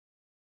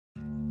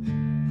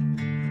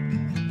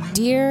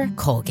Dear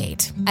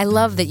Colgate, I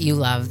love that you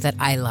love that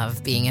I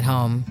love being at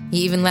home.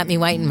 You even let me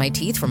whiten my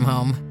teeth from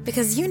home.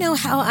 Because you know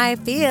how I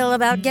feel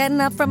about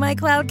getting up from my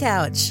cloud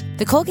couch.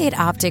 The Colgate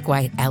Optic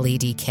White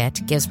LED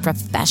Kit gives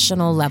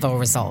professional-level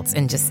results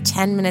in just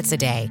 10 minutes a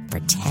day for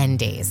 10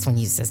 days when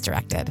used as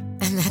directed.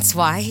 And that's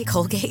why,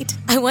 Colgate,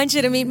 I want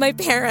you to meet my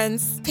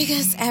parents.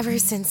 Because ever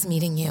since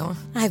meeting you,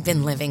 I've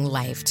been living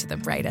life to the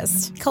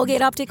brightest.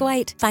 Colgate Optic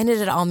White. Find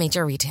it at all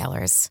major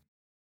retailers.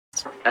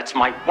 That's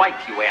my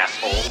wife, you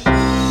asshole.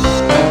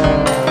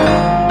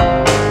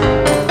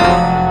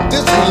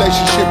 This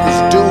relationship is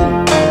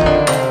doomed.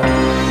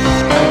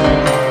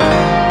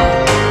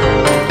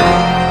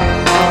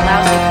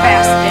 Lousy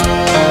bastard.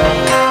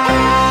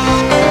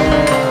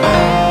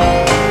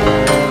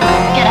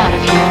 Get out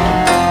of here.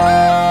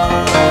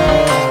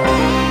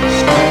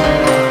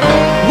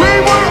 We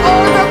were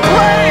on the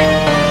plane!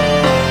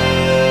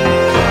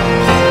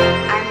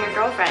 I'm your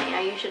girlfriend.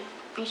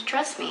 You should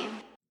trust me.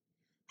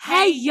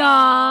 Hey,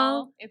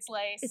 y'all. It's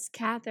Lace. It's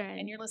Catherine.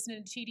 And you're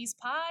listening to Cheaties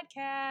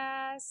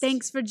Podcast.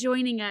 Thanks for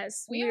joining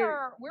us.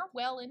 We're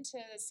well into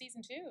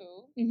season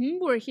 2.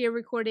 We're here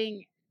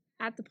recording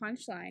at the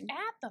Punchline.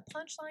 At the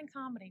Punchline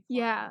Comedy Club.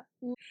 Yeah.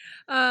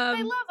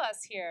 They love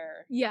us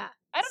here. Yeah.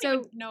 I don't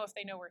even know if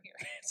they know we're here,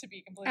 to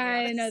be completely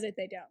honest. I know that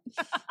they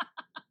don't.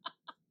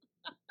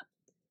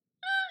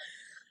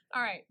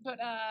 All right, but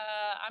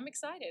I'm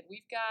excited.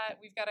 We've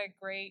got a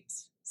great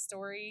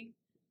story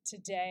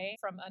today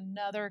from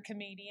another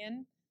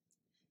comedian.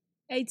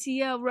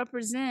 ATL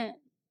represent.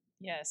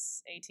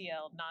 Yes,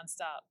 ATL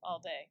nonstop, all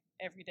day,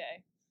 every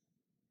day.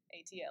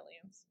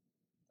 ATLians.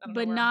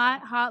 But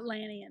not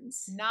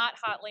Hotlandians. Not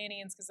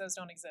Hotlandians, because those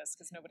don't exist,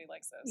 because nobody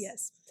likes those.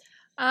 Yes.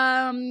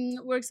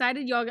 We're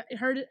excited. Y'all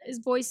heard his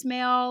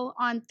voicemail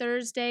on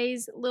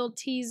Thursday's little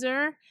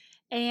teaser.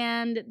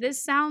 And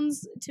this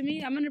sounds to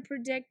me, I'm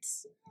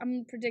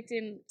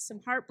predicting some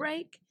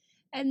heartbreak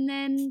and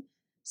then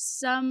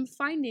some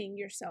finding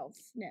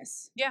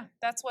yourselfness. Yeah,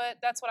 that's what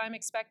I'm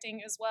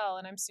expecting as well,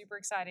 and I'm super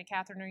excited.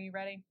 Catherine, are you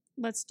ready?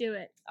 Let's do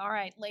it. All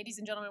right, ladies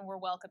and gentlemen, we're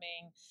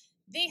welcoming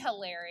the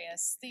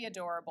hilarious, the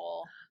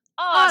adorable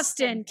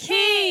Austin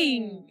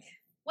King.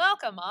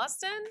 Welcome,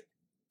 Austin.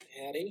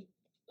 Howdy.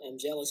 I'm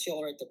jealous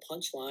y'all are at the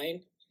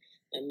Punchline.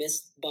 I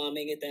missed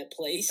bombing at that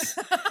place.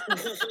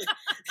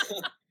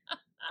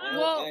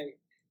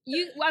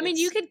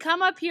 You could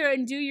come up here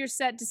and do your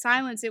set to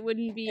silence. It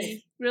wouldn't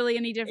be really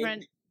any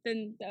different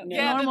than the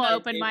normal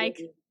open mic.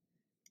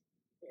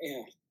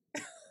 Yeah.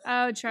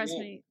 Oh, trust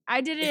me.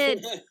 I did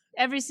it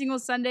every single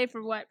Sunday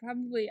for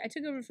probably, I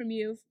took over from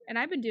you, and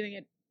I was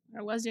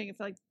doing it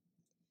for like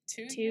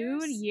 2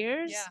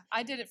 years. Yeah,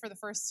 I did it for the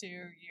first 2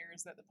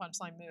 years that the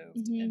Punchline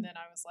moved, and then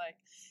I was like,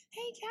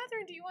 hey,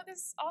 Catherine, do you want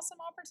this awesome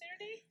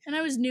opportunity? And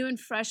I was new and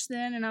fresh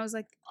then, and I was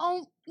like,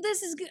 oh,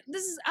 this is good.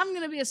 I'm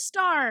going to be a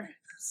star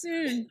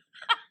soon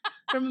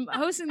from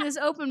hosting this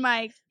open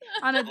mic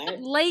on a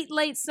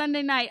late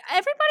Sunday night.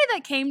 Everybody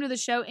that came to the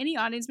show, any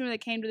audience member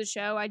that came to the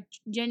show, I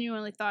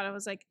genuinely thought, I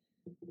was like,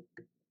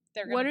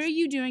 what are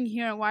you doing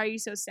here, and why are you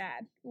so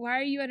sad? Why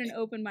are you at an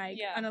open mic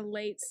on a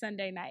late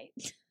Sunday night?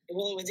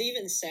 Well, it was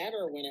even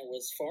sadder when it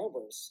was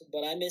Farber's,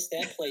 but I missed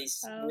that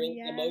place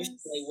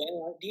emotionally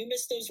well. Do you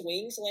miss those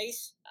wings,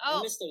 Lace? Oh,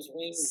 I miss those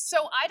wings.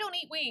 So I don't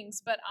eat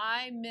wings, but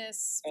I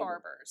miss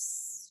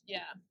Farber's.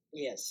 Yeah.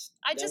 Yes.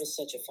 That was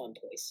such a fun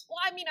place. Well,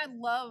 I mean, I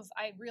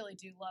really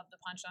do love the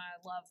Punchline. I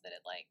love that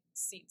it like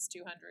seats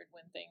 200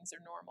 when things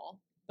are normal.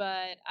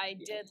 But I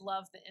did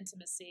love the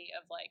intimacy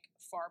of like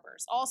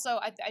Farber's. Also,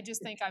 I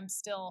just think I'm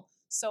still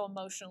so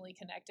emotionally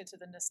connected to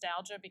the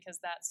nostalgia because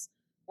that's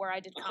where I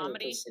did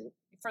comedy 100%.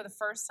 For the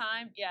first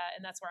time. Yeah,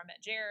 and that's where I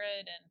met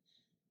Jared, and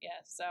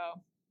so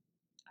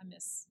I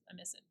miss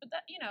it. But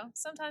that,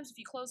 sometimes if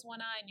you close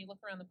one eye and you look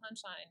around the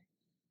Punchline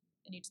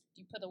and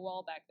you put the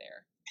wall back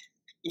there,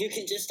 you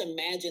can just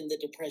imagine the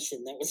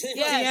depression that was in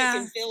You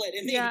can feel it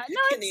in the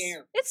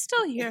air. It's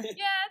still here.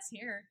 Yeah, it's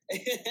here.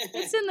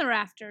 It's in the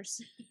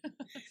rafters.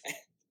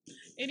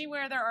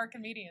 Anywhere there are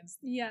comedians,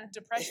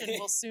 depression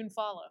will soon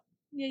follow.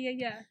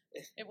 Yeah.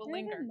 It will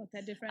linger. It doesn't look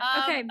that different.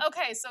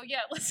 Okay, so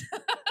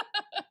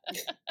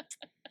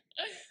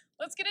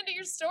let's get into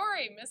your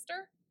story,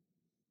 mister.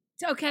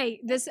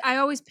 Okay, I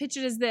always pitch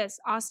it as this.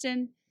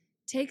 Austin,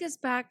 take us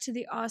back to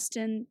the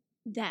Austin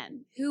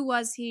then. Who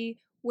was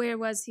he? Where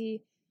was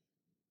he?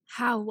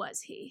 How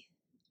was he?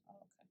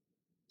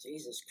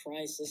 Jesus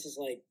Christ, this is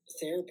like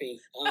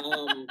therapy.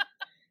 Oh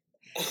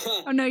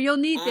no, you'll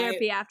need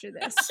therapy after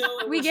this.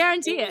 We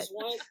guarantee it.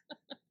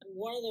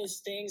 One of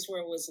those things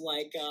where it was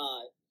like,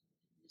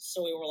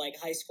 so we were like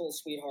high school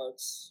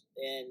sweethearts,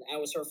 and I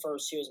was her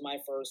first, she was my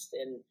first,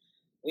 and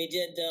we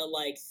did the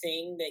like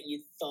thing that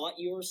you thought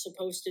you were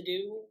supposed to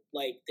do,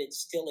 like that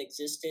still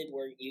existed,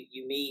 where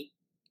you meet,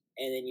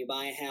 and then you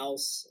buy a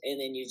house, and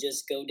then you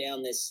just go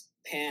down this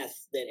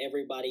path that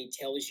everybody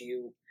tells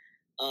you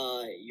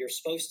you're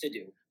supposed to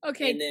do.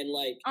 Okay. And then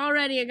like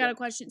already I got a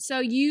question. So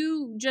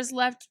you just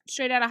left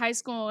straight out of high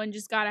school and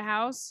just got a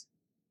house?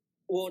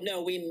 Well,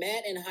 no, we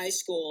met in high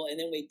school and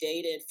then we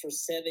dated for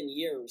 7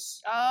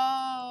 years.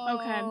 Oh,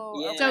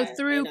 Yeah, So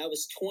through- and I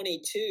was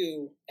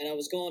 22 and I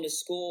was going to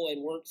school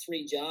and worked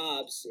 3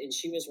 jobs, and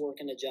she was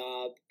working a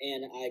job,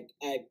 and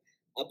I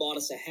bought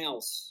us a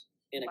house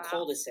in a Wow.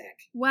 cul-de-sac.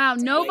 Wow,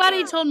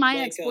 nobody uh, told my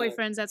like,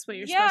 ex-boyfriends that's what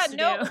you're yeah, supposed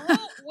to no. do.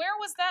 Where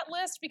was that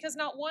list? Because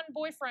not one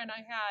boyfriend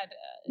I had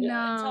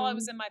until I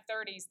was in my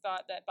 30s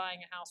thought that buying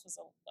a house was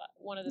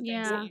one of the things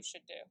Yeah. that you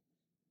should do.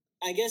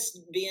 I guess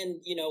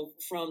being,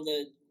 from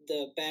the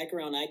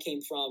background I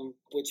came from,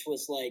 which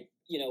was like,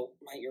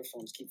 my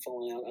earphones keep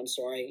falling out. I'm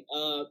sorry.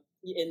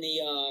 In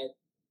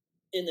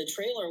the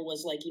trailer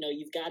was like,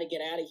 you've got to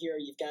get out of here.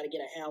 You've got to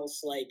get a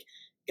house. Like,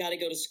 got to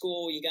go to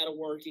school. You got to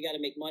work. You got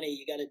to make money.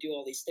 You got to do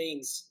all these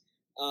things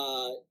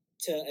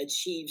to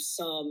achieve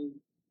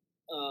some.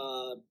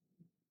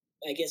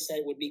 I guess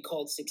that would be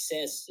called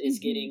success. Is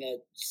Mhm. getting a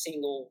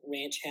single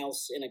ranch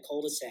house in a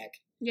cul-de-sac.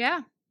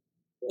 Yeah.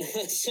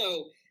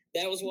 So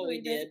that was what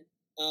we did.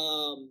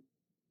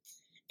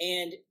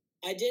 And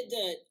I did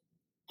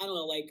I don't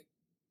know, like,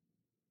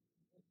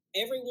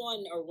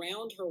 everyone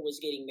around her was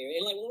getting married.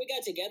 And, like, when we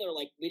got together,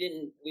 like,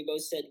 we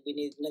both said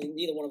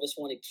neither one of us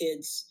wanted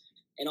kids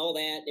and all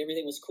that.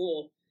 Everything was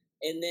cool.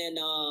 And then,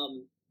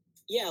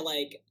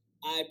 like,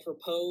 I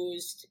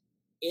proposed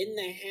in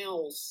the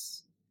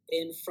house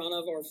in front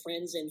of our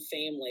friends and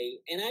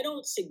family. And I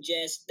don't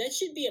suggest, that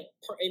should be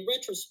in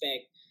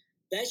retrospect,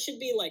 that should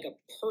be like a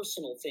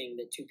personal thing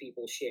that 2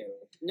 people share,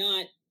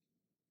 not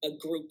a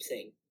group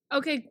thing.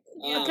 Okay,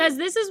 because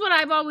this is what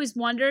I've always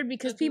wondered,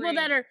 because people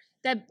Agreed.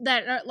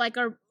 that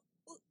are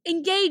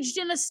engaged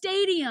in a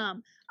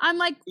stadium, I'm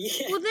like,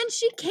 Yeah. well, then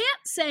she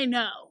can't say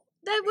no.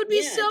 That would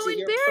be Yeah, so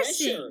you're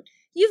embarrassing. pressured.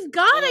 You've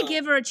got to Uh,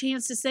 give her a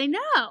chance to say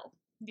no.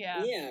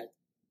 Yeah. Yeah.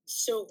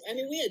 So, I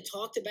mean, we had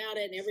talked about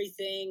it and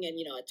everything, and,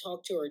 I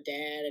talked to her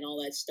dad and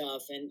all that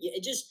stuff. And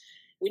it just,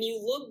 when you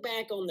look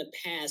back on the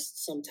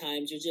past,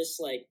 sometimes you're just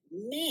like,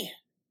 man,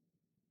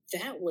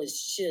 that was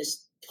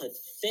just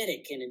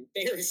pathetic and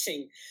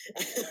embarrassing.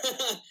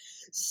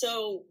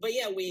 So, but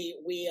yeah,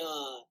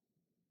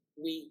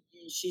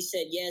 she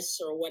said yes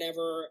or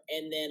whatever.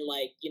 And then,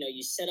 like,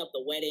 you set up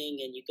the wedding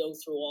and you go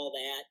through all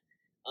that.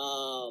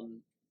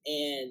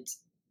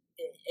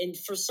 And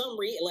for some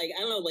reason, like,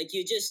 I don't know, like,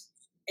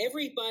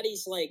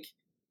 everybody's like,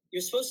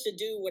 you're supposed to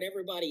do what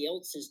everybody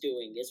else is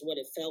doing, is what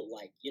it felt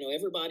like.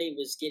 Everybody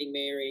was getting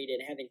married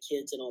and having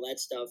kids and all that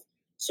stuff.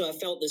 So I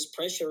felt this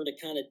pressure to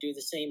kind of do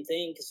the same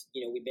thing because,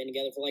 we've been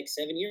together for like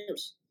 7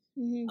 years.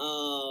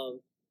 Mm-hmm.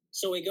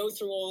 So we go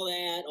through all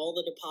that. All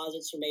the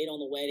deposits are made on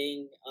the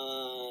wedding.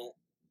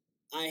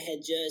 I had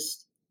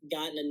just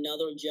gotten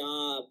another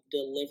job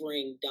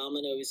delivering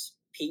Domino's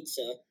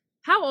pizza.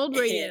 How old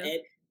were you?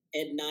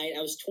 At night.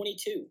 I was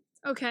 22.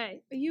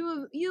 Okay, you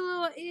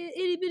a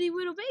itty bitty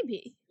little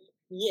baby.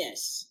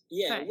 Yes.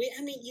 Yeah. Okay.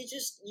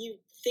 You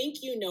think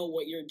you know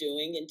what you're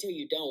doing until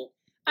you don't.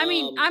 I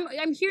mean,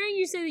 I'm hearing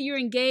you say that you're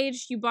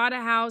engaged, you bought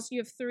a house, you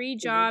have 3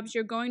 jobs,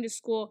 you're going to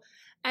school.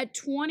 At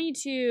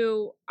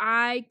 22,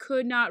 I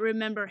could not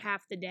remember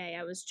half the day.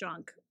 I was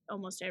drunk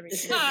almost every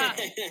single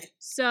day.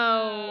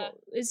 So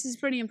this is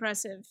pretty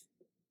impressive.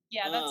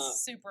 Yeah,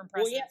 that's super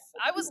impressive. yeah.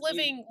 I was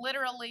living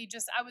literally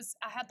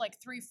I had like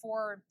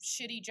 3-4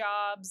 shitty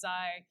jobs.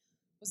 I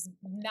was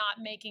not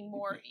making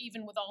more,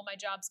 even with all my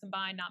jobs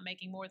combined, not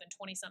making more than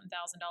 $20-something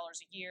thousand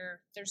a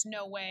year. There's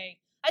no way.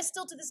 I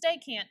still to this day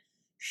can't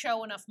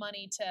show enough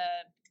money to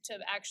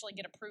actually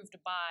get approved to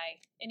buy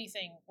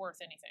anything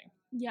worth anything.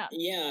 Yeah.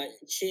 Yeah,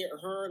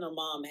 her and her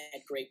mom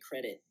had great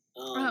credit.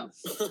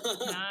 Nice.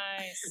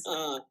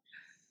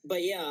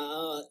 But yeah,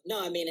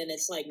 no, I mean, and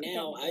it's like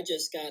now I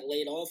just got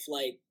laid off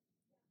like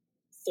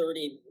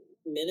 30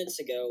 minutes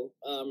ago.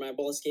 My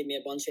boss gave me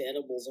a bunch of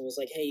edibles and was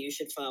like, "Hey, you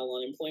should file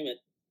unemployment.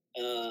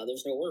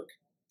 There's no work."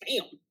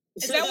 Bam.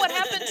 Is that what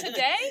happened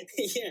today?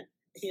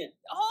 Yeah.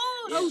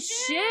 Oh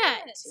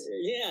shit!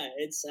 Yeah,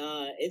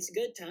 it's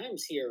good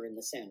times here in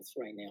the South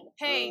right now.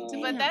 Hey,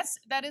 but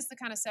that is the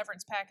kind of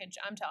severance package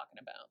I'm talking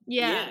about.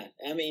 Yeah.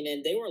 I mean,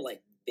 and they were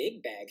like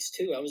big bags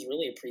too. I was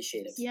really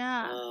appreciative.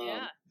 Yeah.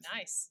 Yeah,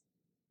 nice.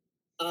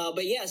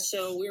 But yeah,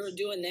 so we were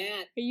doing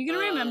that. Are you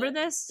gonna remember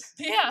this?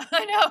 Yeah,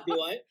 I know. Do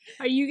what?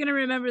 Are you gonna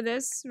remember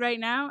this right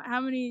now?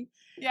 How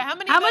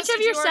much votes of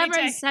did your you already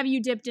severance take? have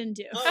you dipped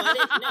into? Oh,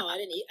 I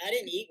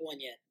didn't eat one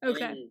yet.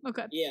 Okay.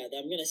 Okay. Yeah,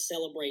 I'm gonna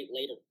celebrate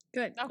later.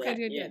 Good. Okay.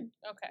 Good. Yeah. Good.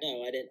 Okay.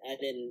 No,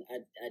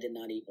 I did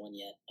not eat one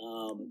yet.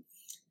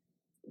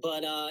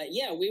 But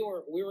yeah, we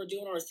were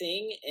doing our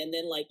thing, and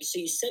then like, so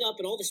you set up,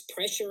 and all this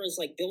pressure is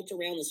like built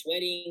around this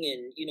wedding,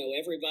 and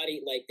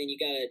everybody, like, then you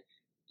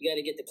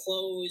gotta get the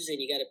clothes,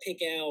 and you gotta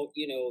pick out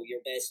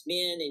your best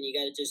men, and you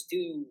gotta just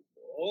do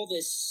all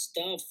this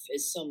stuff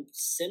as some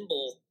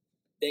symbol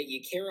that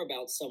you care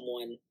about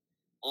someone.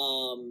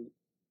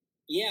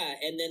 Yeah,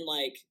 and then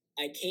like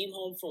I came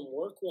home from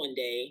work one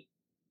day,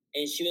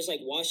 and she was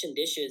like washing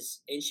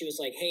dishes, and she was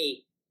like,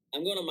 "Hey,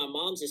 I'm going to my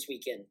mom's this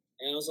weekend."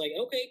 And I was like,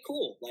 "Okay,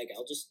 cool. Like,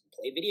 I'll just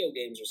play video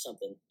games or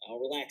something. I'll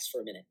relax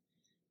for a minute."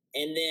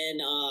 And then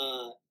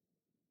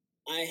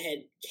I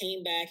had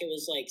came back. It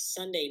was like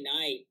Sunday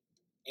night,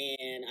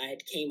 and I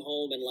had came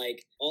home, and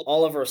like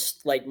all of her,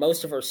 like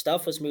most of her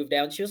stuff was moved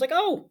out. She was like,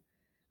 "Oh,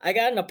 I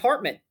got an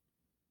apartment."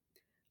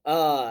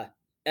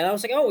 And I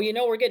was like, "Oh,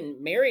 we're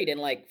getting married in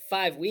like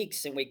 5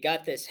 weeks, and we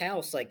got this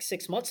house like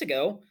 6 months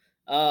ago.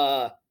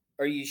 Are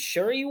you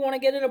sure you want to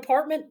get an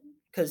apartment?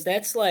 Because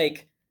that's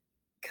like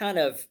kind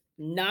of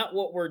not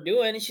what we're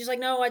doing." And she's like,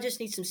 "No, I just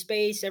need some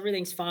space.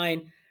 Everything's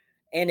fine."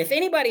 And if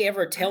anybody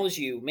ever tells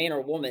you, man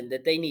or woman,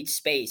 that they need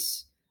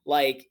space,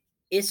 like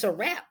it's a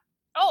wrap.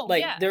 Oh,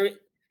 Like yeah.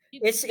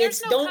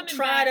 it's no don't coming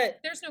try back. to.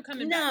 There's no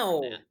coming back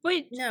No, from that.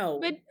 But no.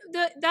 But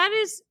that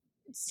is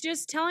it's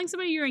just telling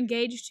somebody you're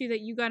engaged to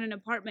that you got an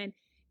apartment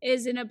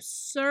is an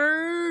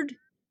absurdly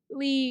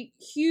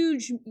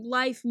huge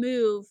life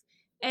move,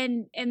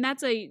 and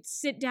that's a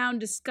sit down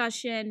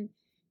discussion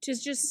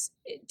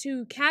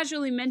to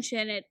casually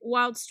mention it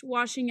whilst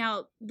washing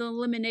out the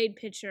lemonade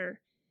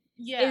pitcher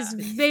Yeah. is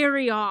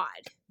very odd.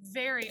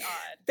 Very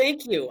odd.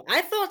 Thank you.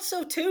 I thought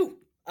so too.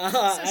 I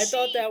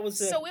thought that was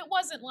so it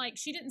wasn't like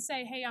she didn't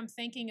say, "Hey, I'm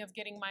thinking of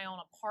getting my own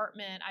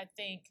apartment." I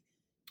think,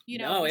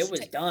 No, it was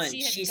done.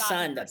 She had She gotten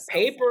signed the herself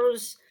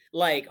papers.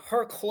 Like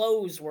her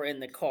clothes were in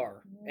the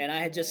car, and I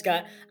had just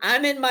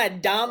I'm in my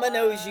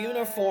Domino's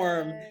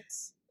uniform What?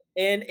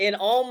 in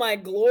all my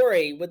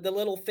glory with the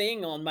little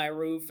thing on my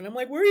roof, and I'm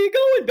like, "Where are you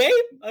going,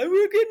 babe?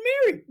 We're getting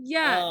married."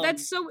 Yeah,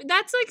 that's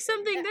like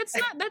something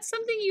that's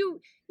something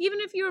you, even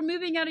if you were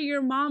moving out of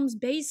your mom's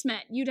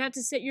basement, you'd have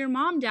to sit your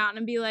mom down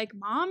and be like,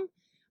 "Mom,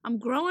 I'm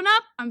growing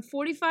up. I'm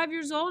 45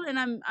 years old, and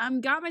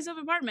I'm got myself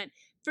an apartment."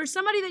 For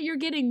somebody that you're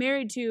getting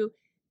married to,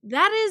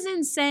 that is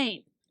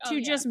insane to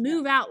just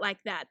move out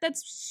like that.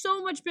 That's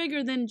so much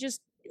bigger than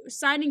just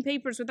signing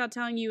papers without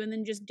telling you and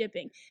then just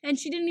dipping. And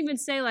she didn't even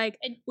say like,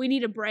 "We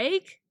need a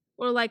break,"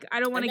 or like, "I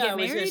don't want to get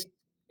married."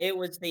 It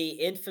was the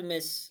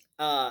infamous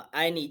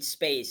I need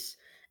space.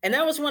 And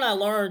that was when I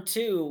learned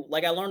too,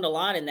 like I learned a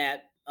lot in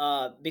that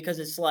because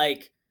it's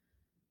like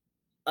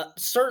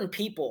certain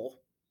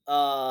people,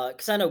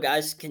 because I know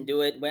guys can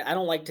do it. I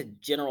don't like to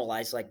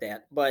generalize like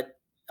that, but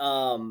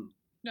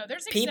no,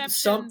 there's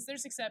exceptions.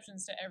 There's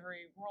exceptions to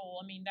every rule.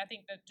 I mean, I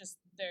think that just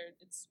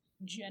it's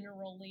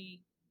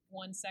generally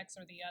one sex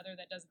or the other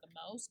that does it the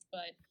most,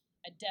 but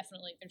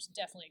there's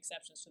definitely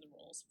exceptions to the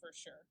rules for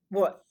sure.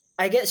 Well,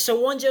 I guess so.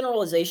 One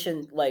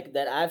generalization like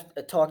that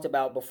I've talked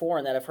about before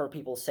and that I've heard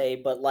people say,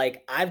 but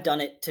like I've done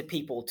it to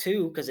people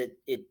too, because it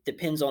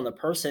depends on the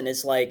person.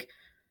 Is like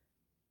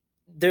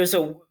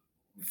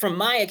from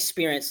my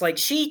experience, like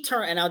she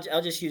turned, and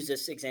I'll just use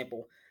this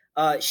example.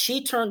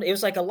 She turned. It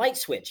was like a light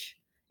switch.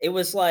 It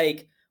was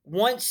like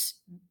once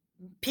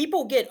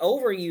people get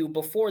over you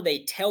before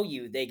they tell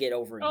you they get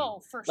over you.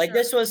 Oh, for like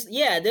sure.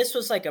 This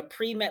was like a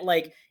pre-met,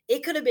 like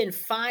it could have been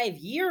 5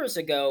 years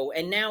ago,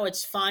 and now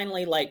it's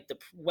finally like the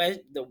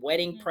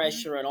wedding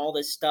pressure and all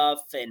this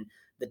stuff, and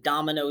the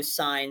domino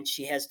sign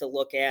she has to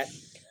look at,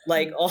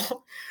 like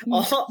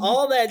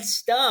all that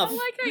stuff. I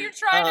like how you're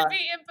trying to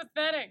be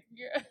empathetic.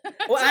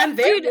 Well, I'm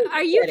very Dude,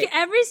 are you empathetic.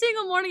 every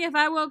single morning if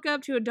I woke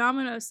up to a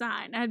domino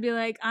sign, I'd be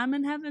like, "I'm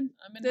in heaven.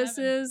 I'm in This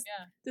heaven.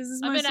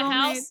 is my I'm in a soulmate."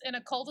 house in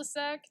a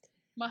cul-de-sac.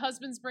 My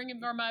husband's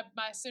bringing, or my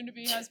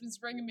soon-to-be husband's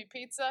bringing me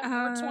pizza.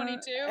 We're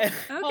 22.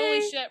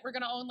 Holy shit, we're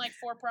gonna own like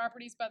 4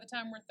 properties by the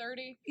time we're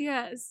 30.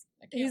 Yes,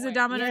 I can't he's a wait.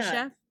 domino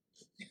Yeah.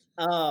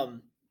 chef.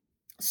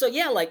 So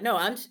yeah, like no,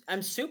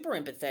 I'm super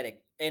empathetic,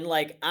 and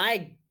like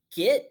I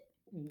get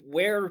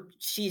where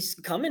she's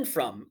coming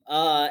from,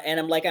 and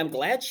I'm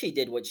glad she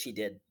did what she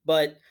did,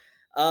 but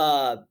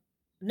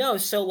no,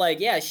 so like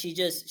yeah, she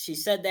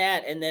said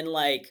that, and then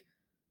like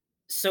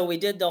so we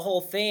did the whole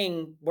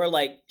thing where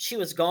like she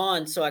was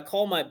gone, so I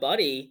called my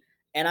buddy,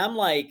 and I'm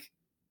like,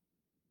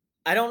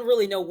 I don't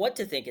really know what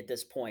to think at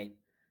this point,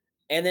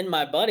 and then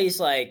my buddy's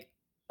like,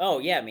 "Oh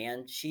yeah,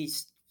 man,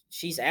 she's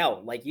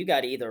out. Like you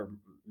got to either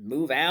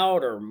move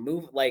out or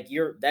move. Like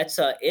it's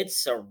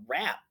a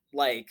wrap.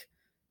 Like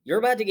you're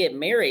about to get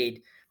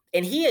married."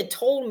 And he had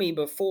told me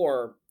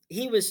before,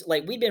 he was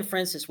like, we'd been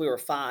friends since we were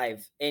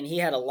 5, and he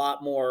had a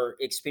lot more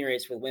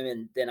experience with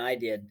women than I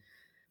did.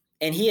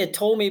 And he had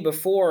told me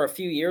before a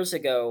few years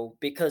ago,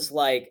 because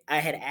like I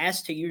had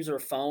asked to use her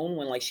phone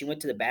when like she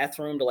went to the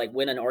bathroom to like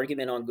win an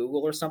argument on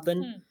Google or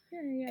something.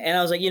 Yeah. And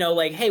I was like,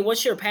 like, "Hey,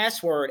 what's your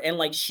password?" And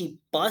like she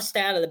bust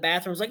out of the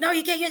bathroom, was like, "No,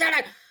 you can't use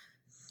that."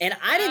 And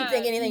I didn't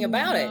think anything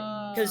about it,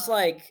 because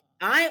like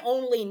I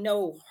only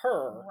know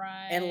her,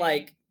 Right. and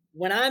like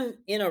when I'm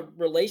in a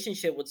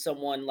relationship with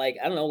someone, like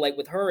I don't know, like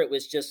with her, it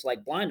was just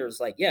like blinders.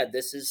 Like, yeah,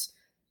 this is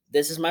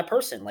my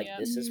person. Like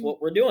this is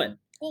what we're doing.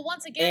 Well,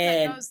 once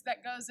again, And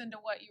that goes into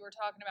what you were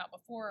talking about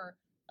before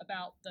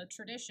about the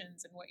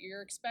traditions and what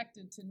you're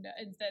expected to know.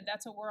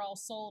 That's what we're all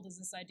sold, is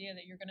this idea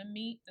that you're going to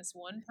meet this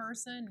one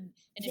person,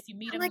 and if you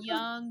meet them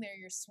young, they're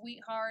your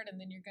sweetheart,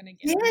 and then you're going to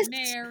get Yes.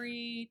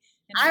 married.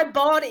 And I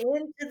bought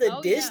into the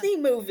Oh, Disney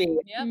movie.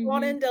 Yep. I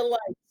bought into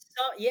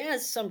like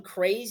some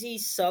crazy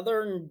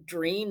Southern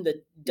dream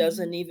that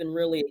doesn't even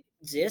really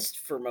exist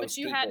for most But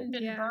you people. hadn't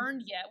been Yeah.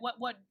 burned yet. What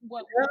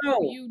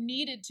No. you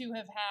needed to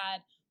have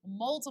had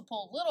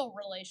multiple little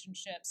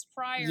relationships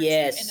prior to,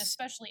 Yes. and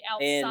especially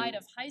outside And-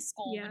 of high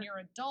school when Yeah. you're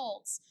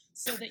adults,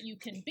 so that you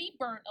can be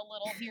burnt a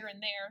little here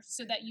and there,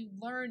 so that you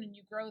learn and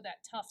you grow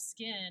that tough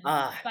skin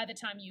by the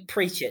time you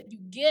Preach it. you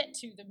get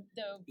to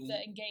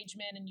the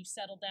engagement and you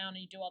settle down and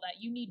you do all that.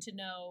 You need to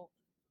know.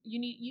 You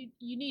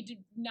need to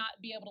not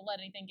be able to let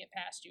anything get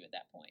past you at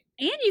that point.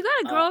 And you got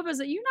to grow up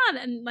you're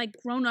not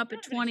like grown up at You're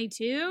not gonna-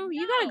 22.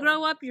 You got to No.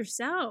 grow up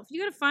yourself.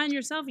 You got to find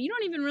yourself. You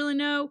don't even really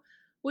know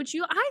what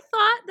you. I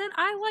thought that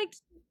I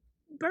liked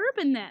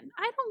bourbon then.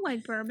 I don't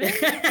like bourbon.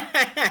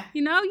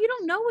 You know, you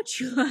don't know what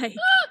you like.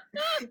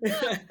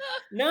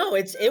 No,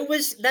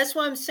 that's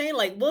what I'm saying.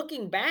 Like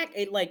looking back,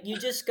 you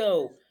just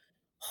go,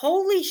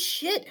 holy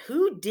shit,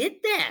 who did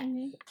that?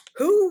 Mhm.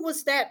 Who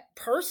was that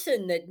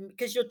person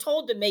because you're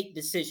told to make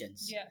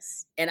decisions.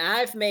 Yes. And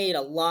I've made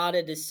a lot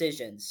of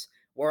decisions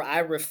where I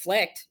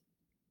reflect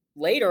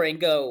later and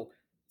go,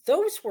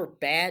 those were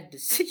bad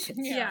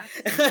decisions. Yeah.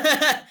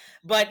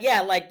 But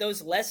yeah, like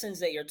those lessons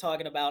that you're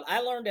talking about, I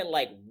learned it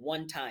like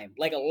one time,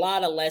 like a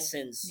lot of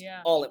lessons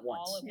all at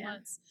once. All at Yeah.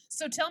 once.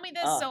 So tell me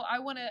this. So I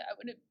want to,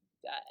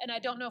 and I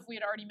don't know if we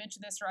had already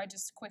mentioned this or I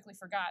just quickly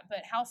forgot, but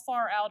how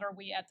far out are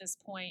we at this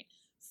point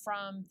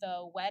from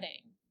the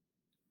wedding?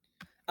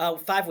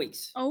 5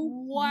 weeks. Oh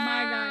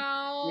my god.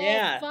 Wow.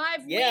 Yeah, 5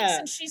 weeks. yeah.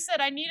 And she said,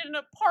 I needed an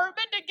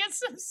apartment to get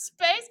some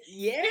space.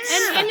 Yeah.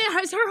 And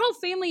is her whole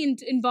family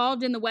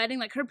involved in the wedding?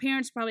 Like her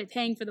parents probably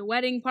paying for the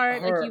wedding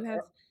part. Like you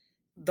have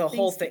the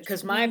whole things thing, that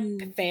because my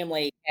you-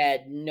 family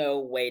had no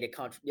way to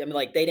contribute. I mean,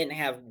 like they didn't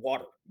have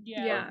water,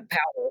 Yeah.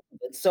 power,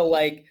 so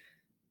like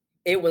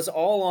it was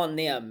all on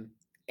them.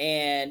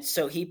 And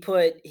so he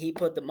put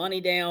the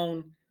money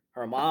down.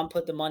 Her mom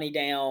put the money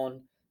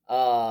down.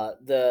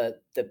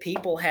 The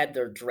people had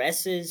their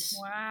dresses.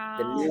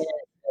 Wow.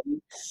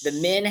 The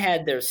men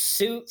had their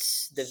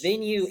suits. The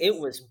venue, it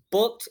was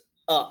booked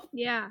up.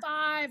 Yeah.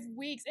 5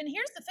 weeks. And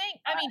here's the thing.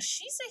 I mean,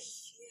 she's a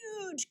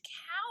huge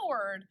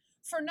coward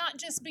for not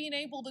just being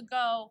able to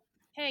go,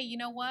 hey, you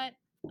know what?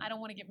 I don't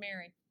want to get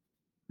married.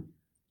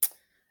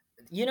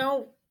 You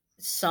know,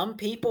 some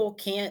people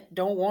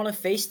don't want to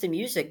face the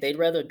music. They'd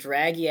rather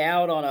drag you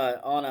out on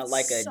a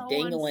like a So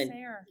dangling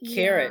unfair.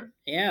 carrot.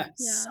 Yeah.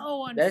 Yeah.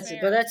 So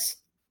unfair.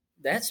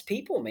 That's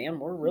people, man.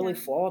 We're really Yeah.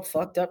 flawed,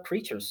 fucked up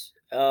creatures.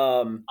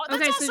 Oh,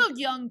 that's Okay, so- also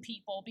young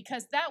people,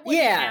 because that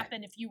wouldn't Yeah.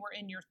 happen if you were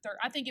in your third.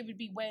 I think it would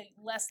be way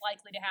less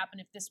likely to happen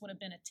if this would have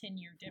been a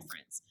 10-year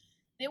difference.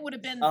 It would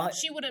have been,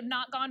 she would have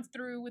not gone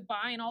through with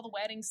buying all the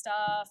wedding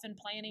stuff and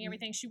planning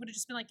everything. She would have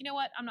just been like, you know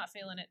what? I'm not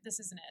feeling it. This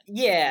isn't it.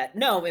 Yeah,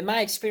 no, in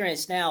my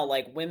experience now,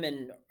 like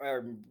women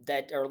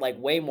that are like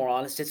way more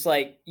honest. It's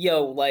like,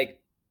 yo,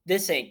 like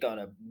this ain't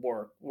gonna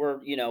work.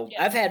 Yeah.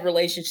 I've had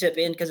relationship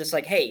in because it's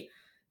like, hey,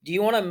 do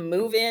you want to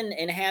move in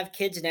and have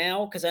kids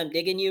now? Because I'm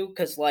digging you.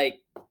 Because like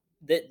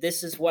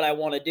this is what I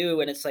want to do.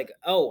 And it's like,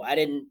 oh, I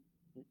didn't.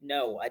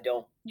 No, I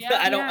don't. Yeah,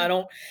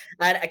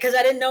 Because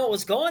I didn't know it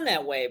was going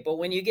that way. But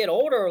when you get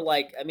older,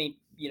 like, I mean,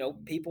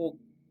 people,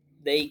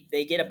 they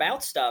get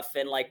about stuff,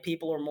 and like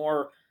people are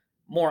more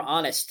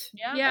honest.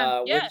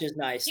 Yeah. Which is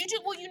nice. You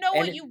just, well, you know And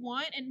what you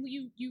want, and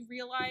you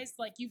realize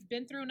like you've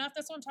been through enough.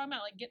 That's what I'm talking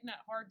about. Like getting that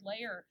hard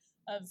layer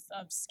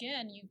of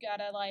skin. You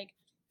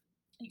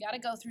gotta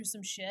go through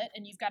some shit,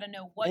 and you've got to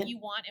know what you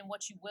want and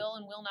what you will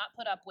and will not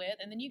put up with,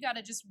 and then you got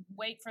to just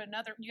wait for you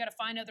got to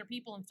find other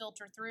people and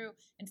filter through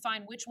and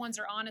find which ones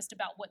are honest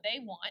about what they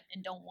want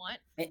and don't want.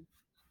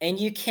 And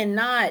you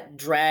cannot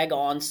drag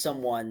on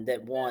someone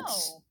that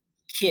wants No.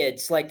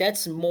 kids. Like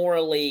that's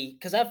morally,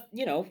 because I've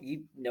you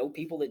know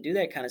people that do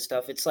that kind of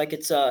stuff. It's like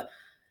it's a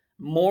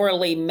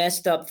morally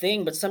messed up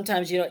thing, but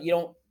sometimes you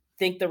don't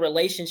think the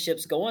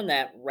relationship's going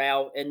that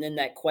route, and then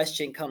that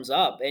question comes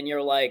up, and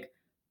you're like,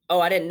 oh,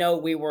 I didn't know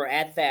we were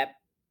at that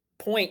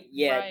point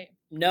yet. Right.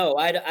 No,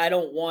 I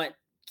don't want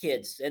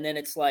kids. And then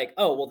it's like,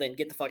 oh, well, then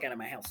get the fuck out of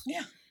my house. Yeah.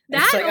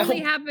 And it's That like,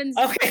 only oh, happens.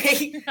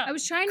 Okay. I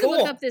was trying to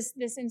look Cool. up this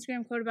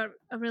Instagram quote about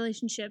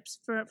relationships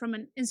from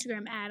an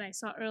Instagram ad I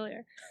saw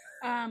earlier.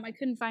 I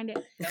couldn't find it.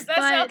 That's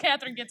how But-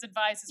 Catherine gets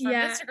advice, is from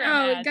Yeah. Instagram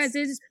Oh, ads. guys,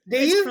 it's Do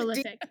you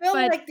prolific. feel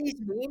but like these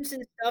memes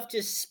and stuff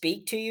just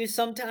speak to you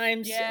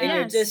sometimes? Yeah. And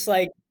you're Yes. just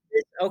like,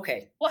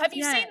 okay, Well, have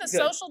you Yeah. seen The Good.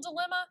 Social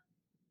Dilemma?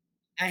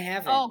 I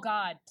haven't. Oh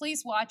God,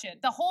 please watch it.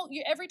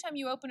 Every time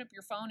you open up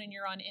your phone and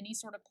you're on any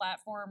sort of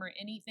platform or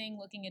anything,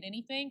 looking at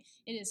anything,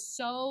 it is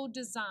so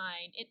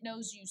designed. It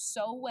knows you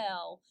so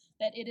well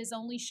that it is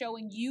only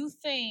showing you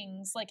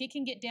things. Like it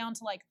can get down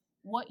to like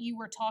what you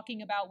were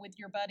talking about with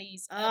your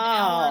buddies an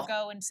hour Oh,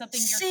 ago, and something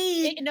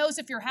see? it knows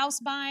if you're house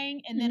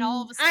buying, and then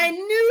all of a I sudden,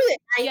 knew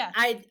it. Yeah.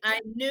 I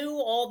knew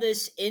all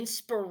this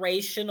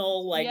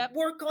inspirational, like Yep.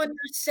 work on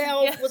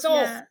yourself Yeah. was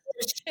all Yeah.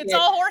 horseshit. it's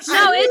all horseshit.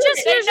 no, it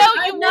just They hears know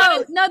you. you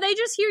want it. No, they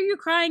just hear you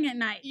crying at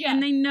night, Yeah.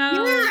 and they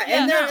know. Yeah,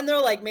 Yeah. and they're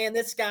like, man,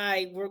 this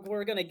guy,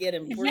 we're gonna get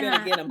him. We're Yeah.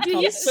 gonna get him. Dude,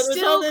 pumped. you're So there's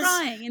still all this-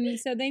 crying, and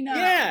so they know.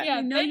 Yeah. Yeah,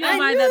 you know they you know.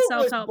 buy I that knew it was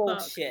self-help book.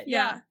 bullshit.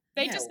 Yeah.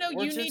 They Yeah, just know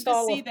we're you just need to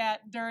all- see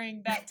that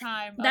during that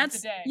time of the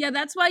That's day. yeah.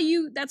 That's why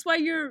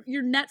your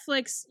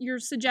Netflix, your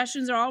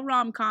suggestions are all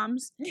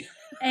rom-coms,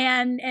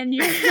 and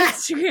your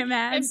Instagram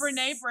ads. And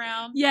Brene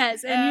Brown.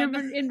 Yes, and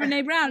and-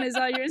 Brene Brown is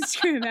all your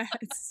Instagram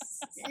ads.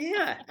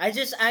 Yeah,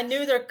 I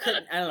knew there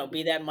couldn't, I don't know,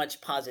 be that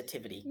much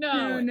positivity.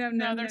 No,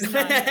 No, there's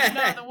no. not.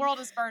 No, the world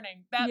is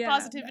burning. That Yeah.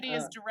 positivity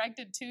is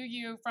directed to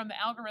you from the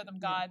algorithm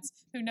gods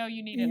who know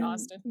you need it,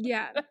 Austin.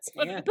 Yeah. That's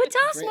what Yeah. But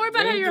tell us more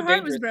about how Dreams your are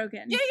heart was dangerous.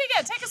 broken. Yeah.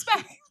 Take us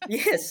back.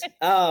 Yes.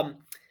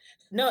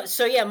 No,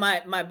 so yeah,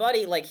 my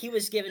buddy, like, he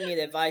was giving me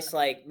the advice,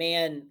 like,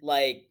 man,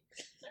 like,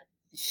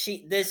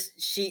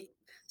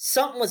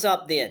 something was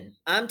up then.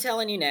 I'm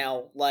telling you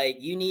now, like,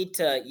 you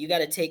got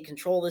to take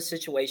control of the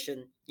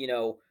situation,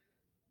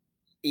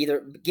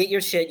 either get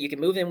your shit, you can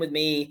move in with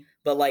me,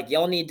 but like,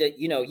 y'all need to,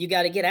 you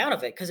got to get out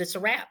of it, because it's a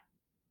wrap.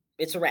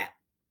 It's a wrap.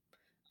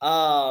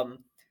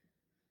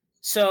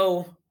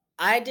 So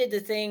I did the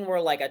thing where,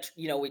 like,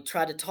 we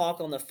tried to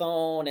talk on the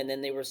phone, and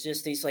then there was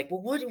just these like,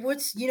 well,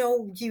 what's,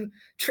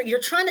 you're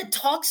trying to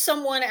talk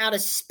someone out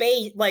of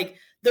space. Like,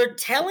 they're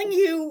telling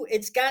you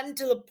it's gotten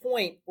to the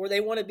point where they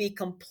want to be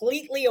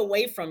completely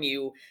away from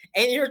you,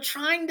 and you're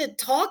trying to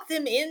talk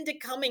them into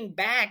coming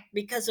back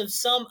because of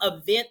some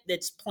event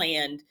that's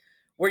planned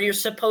where you're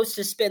supposed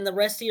to spend the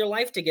rest of your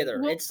life together.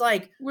 Well, it's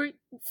like,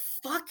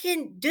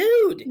 fucking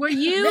dude. Were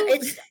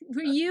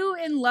you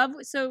in love?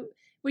 So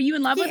were you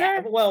in love with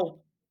her?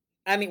 Well,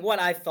 I mean, what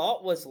I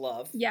thought was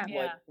love. Yeah.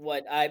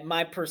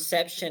 My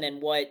perception and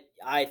what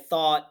I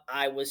thought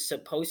I was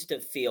supposed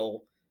to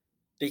feel,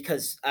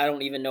 because I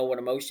don't even know what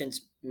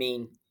emotions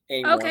mean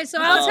anymore. Okay, so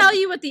I'll tell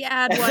you what the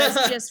ad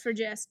was just for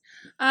gist.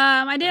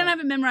 I didn't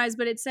have it memorized,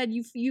 but it said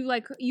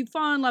you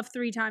fall in love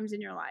 3 times in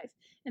your life.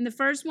 And the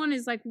first one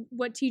is like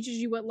what teaches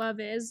you what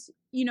love is.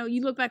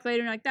 You look back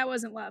later and you're like, that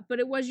wasn't love, but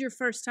it was your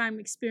first time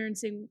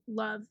experiencing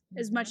love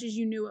as much as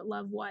you knew what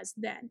love was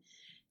then.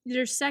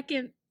 Your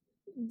second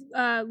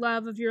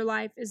love of your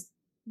life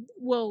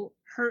will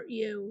hurt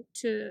you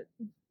to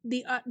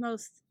the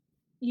utmost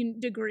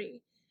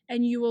degree,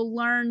 and you will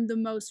learn the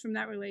most from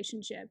that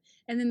relationship.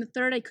 And then the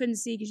third I couldn't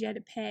see because you had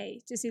to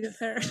pay to see the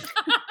third.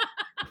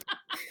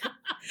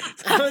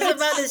 I was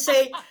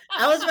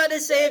about to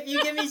say if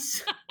you give me,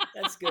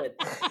 that's good.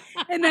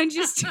 And then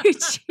just too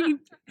cheap.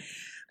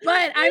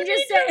 But I'm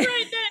just saying.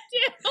 Write that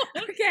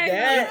down. Okay.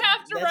 Yeah, you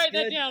have to that's write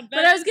good. that down.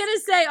 But I was gonna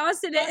say,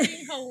 Austin,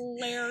 fucking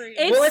hilarious.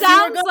 it Well, if you were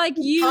sounds gonna like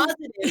be you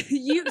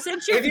positive-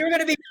 since If you were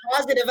gonna be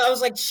positive, I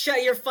was like,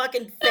 shut your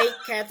fucking face,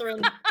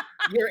 Catherine.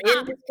 You're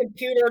in this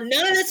computer.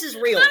 None of this is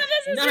real. None of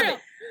this is None of real.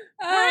 it.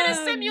 We're in a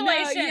No,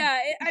 simulation. yeah,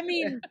 I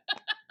mean,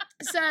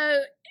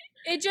 so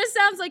it just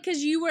sounds like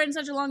because you were in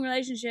such a long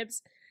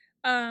relationships,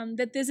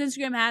 that this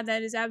Instagram ad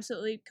that is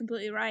absolutely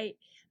completely right.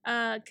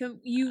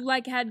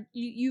 You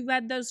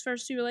had those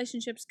first 2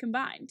 relationships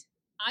combined.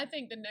 I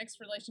think the next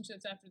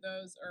relationships after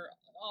those are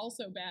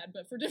also bad,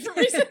 but for different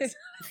reasons.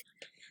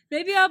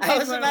 Maybe I'll pay I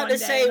was for it about one to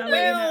day say, and I'll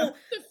let you know. well,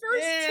 The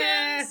first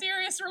Yeah. 10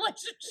 serious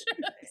relationships.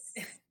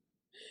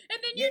 And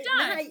then you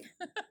Yeah, die.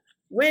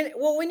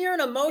 when you're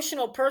an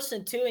emotional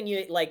person too, and you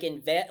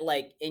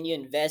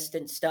invest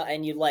in stuff,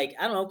 and you I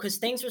don't know, because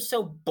things are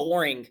so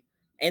boring,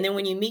 and then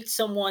when you meet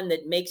someone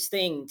that makes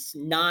things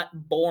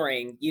not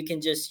boring, you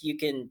can just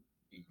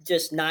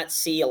not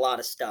see a lot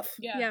of stuff.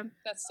 Yeah.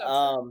 That's so true.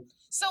 Um,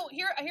 So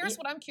here's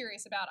what I'm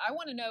curious about. I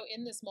want to know,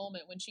 in this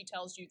moment when she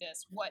tells you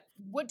this, what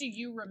do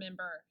you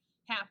remember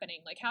happening?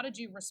 Like, how did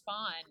you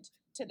respond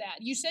to that?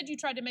 You said you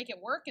tried to make it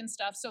work and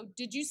stuff. So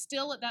did you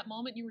still, at that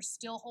moment, you were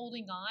still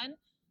holding on?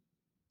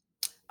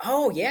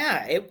 Oh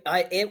yeah,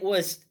 it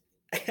was,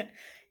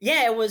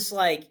 yeah, it was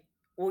like,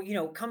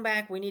 well, come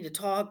back. We need to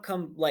talk.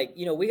 Come,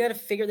 we got to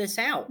figure this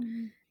out,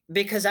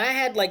 because I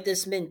had like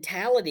this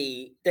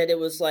mentality that it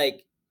was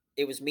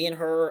me and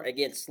her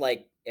against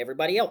like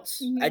everybody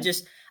else.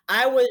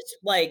 I was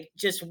like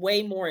just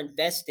way more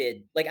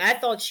invested. Like, I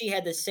thought she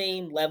had the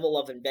same level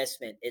of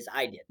investment as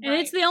I did. And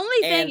it's the only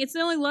thing. And- It's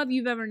the only love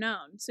you've ever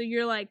known. So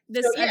you're like,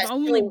 this. So, yeah, I've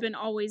only so- been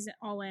always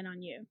all in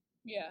on you.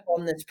 Yeah.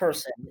 On this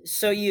person.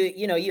 So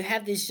you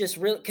have these just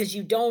real, because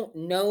you don't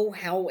know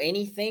how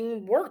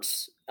anything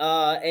works.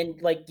 And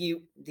like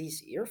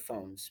these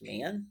earphones,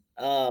 man.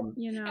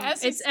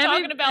 As he's it's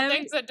talking about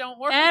things that don't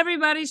work.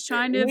 Everybody's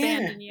trying to Yeah.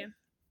 abandon you.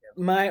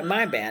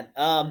 My bad.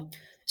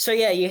 So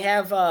yeah, you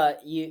have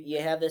you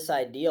have this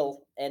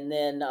ideal, and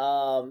then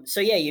so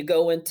yeah, you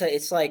go into,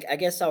 it's like, I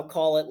guess I'll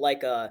call it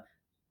like a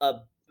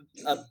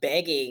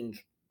begging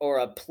or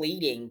a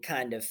pleading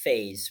kind of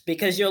phase,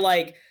 because you're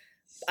like,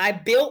 I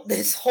built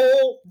this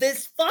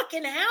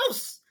fucking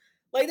house.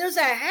 Like, there's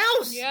a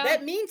house. Yeah.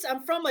 That means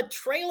I'm from a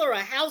trailer. A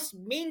house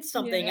means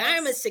something. I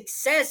am a Yes.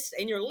 success,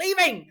 and you're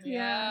leaving.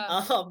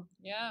 Yeah.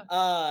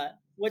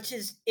 Which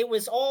is, it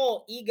was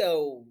all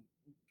ego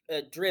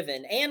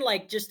driven, and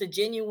like just a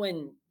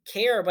genuine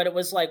care, but it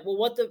was like,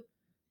 well,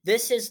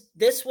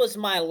 this was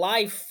my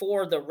life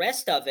for the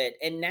rest of it,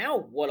 and now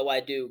what do I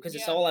do? Because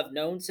it's Yeah. all I've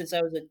known since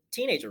I was a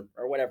teenager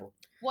or whatever.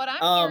 What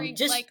I'm hearing,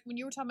 just- like when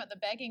you were talking about the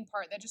begging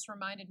part, that just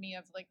reminded me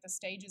of like the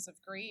stages of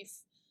grief.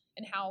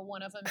 and how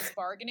one of them is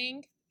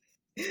bargaining.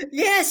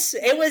 Yes,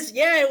 it was.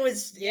 Yeah, it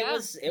was. It Yeah,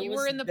 was. It you was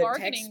were in the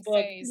bargaining textbook.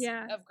 phase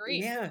Yeah. of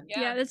grief.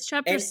 Yeah, that's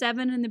chapter And-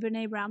 7 in the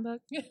Brene Brown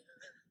book.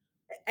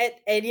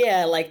 And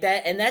yeah, like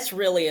that, and that's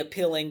really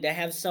appealing to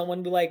have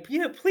someone be like,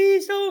 yeah,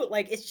 please don't.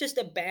 Like, it's just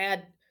a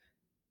bad.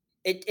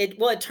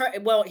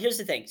 Well, here's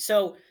the thing.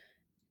 So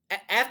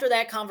after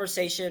that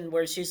conversation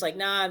where she's like,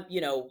 nah,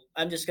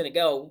 I'm just gonna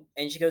go,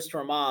 and she goes to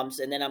her mom's,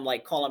 and then I'm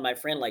like calling my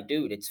friend, like,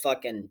 dude, it's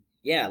fucking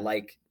yeah,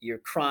 like you're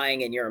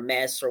crying and you're a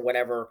mess or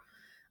whatever.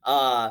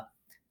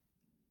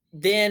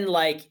 Then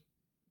like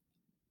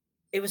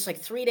it was like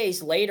 3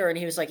 days later, and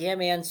he was like, yeah,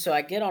 man. So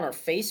I get on her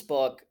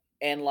Facebook,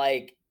 and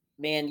like,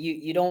 man,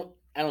 you don't,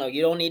 I don't know,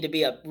 you don't need to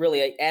be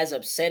really as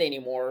upset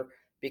anymore,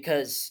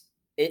 because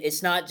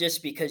it's not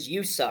just because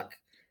you suck.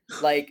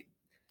 Like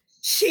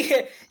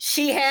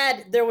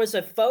there was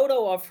a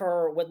photo of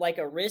her with like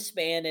a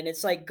wristband, and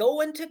it's like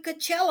going to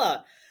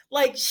Coachella.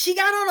 Like she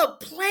got on a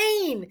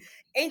plane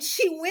and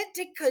she went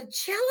to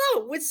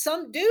Coachella with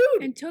some dude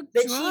And took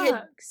that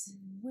drugs.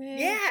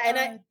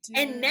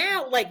 and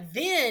now like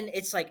then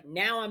it's like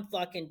now I'm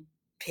fucking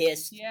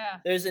pissed. Yeah.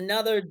 There's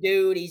another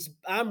dude.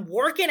 I'm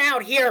working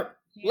out here.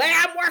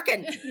 Yeah. I'm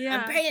working. Yeah.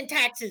 I'm paying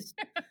taxes.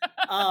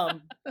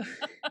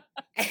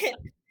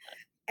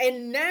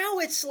 and now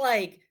it's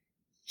like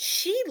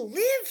she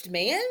lived,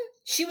 man.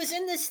 She was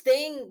in this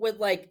thing with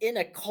like in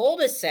a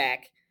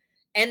cul-de-sac,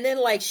 and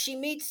then like she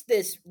meets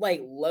this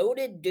like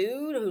loaded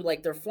dude who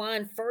like they're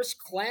flying first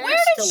class. Where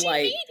did to she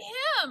like meet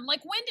him?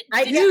 Like when did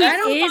I you don't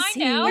ever is find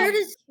he?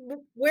 out?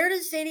 where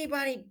does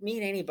anybody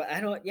meet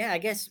anybody? I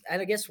guess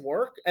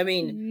work. I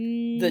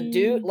mean the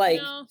dude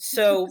like No.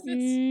 so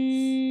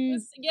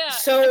Yeah.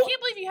 So- I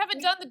can't believe you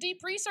haven't done the deep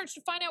research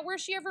to find out where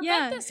she ever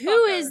Yeah, met this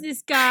who fucker. is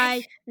this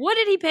guy? What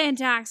did he pay in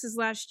taxes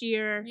last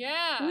year?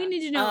 Yeah. We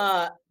need to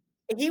know.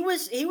 he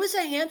was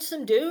a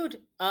handsome dude.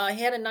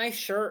 He had a nice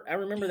shirt. I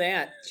remember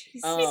that.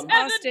 Jesus, um,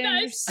 Has a Austin, you're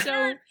nice so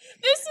shirt.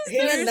 This is He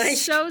had a you're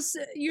nice-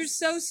 you're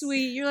so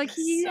sweet. You're like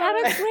he So- had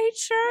a great He had a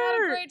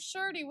shirt. great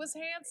shirt. He was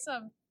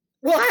handsome.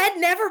 Well, I had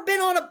never been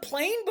on a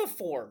plane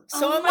before,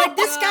 so Oh I'm my like,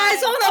 this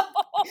guy's on a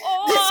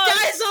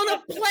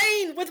Oh,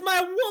 plane with my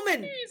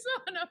woman. He's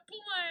on a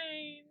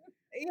plane.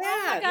 Yeah,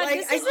 Oh my God, like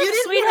this I, is you like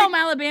didn't Sweet wanna- Home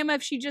Alabama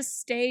if she just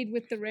stayed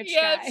with the rich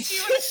Yeah, guy.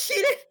 she was. she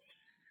didn't.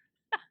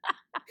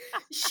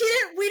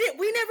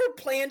 We never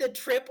planned a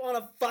trip on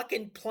a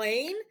fucking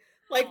plane.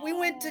 Like we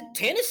went to Aw.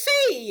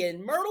 Tennessee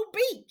and Myrtle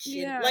Beach.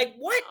 Yeah. And like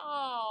what?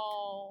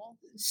 Oh.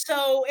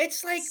 So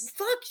it's like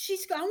fuck.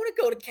 I want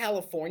to go to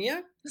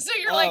California. So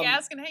you're like Um,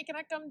 asking, hey, can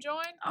I come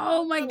join?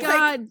 Oh my Like-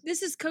 God,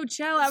 this is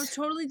Coachella. I was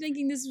totally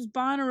thinking this was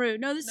Bonnaroo.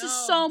 No, this is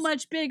No, so it's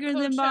much bigger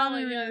than Coachella,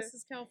 Bonnaroo. yeah, this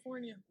is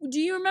California. Do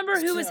you remember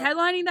who was So-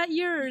 headlining that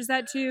year, or is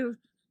that too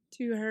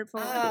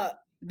hurtful?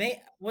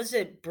 Was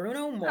it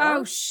Bruno Mars?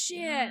 Oh shit!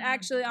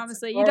 Actually,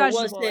 honestly, you Or dodged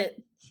a was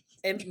bullet.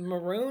 it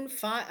Maroon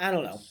 5? I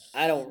don't know.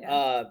 I don't.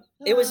 Yeah.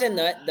 It was in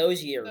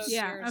those years. Those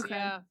Yeah, years, okay.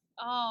 yeah.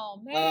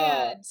 Oh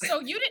man!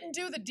 So you didn't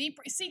do the deep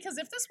see because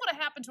if this would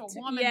have happened to a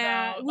woman,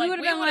 Yeah, though, we would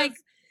have been would've- like,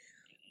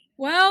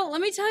 well, let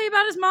me tell you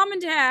about his mom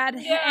and dad,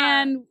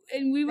 Yeah. and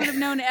we would have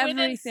known within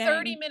everything.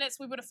 30 minutes,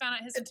 we would have found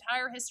out his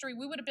entire history.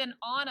 We would have been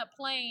on a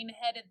plane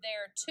headed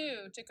there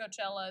too to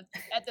Coachella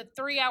at the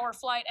 3-hour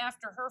flight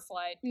after her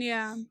flight.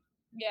 Yeah.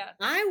 Yeah.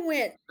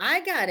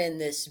 I got in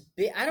this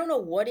bit. I don't know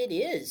what it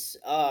is,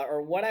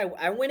 or what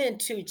I went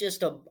into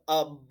just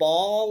a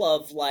ball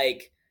of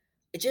like,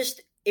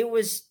 it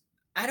was,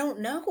 I don't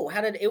know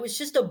it was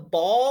just a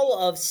ball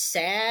of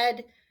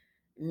sad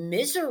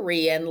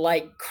misery and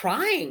like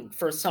crying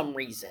for some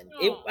reason.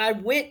 Aw. I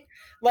went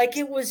like,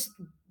 it was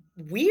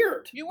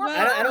weird. You were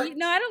Well, I don't-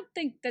 no, I don't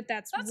think that's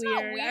That's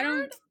weird. not I don't.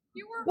 weird.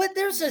 You were But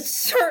there's a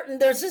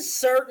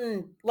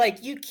certain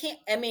like you can't.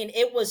 I mean,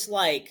 it was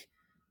like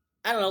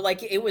I don't know,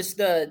 like it was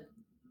the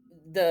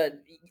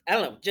I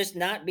don't know, just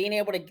not being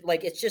able to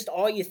like. It's just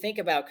all you think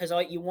about because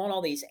you want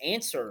all these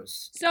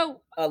answers.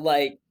 So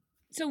Like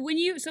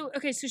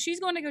okay, so she's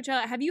going to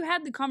Coachella. Have you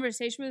had the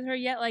conversation with her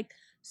yet? Like,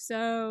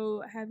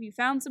 so have you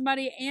found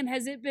somebody, and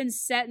has it been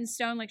set in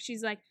stone? Like,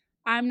 she's like,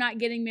 I'm not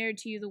getting married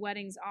to you. The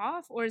wedding's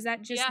off, or has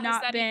that just Yeah, has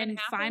not that even been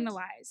happened?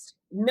 finalized?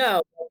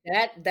 no,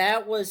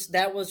 that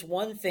was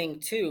one thing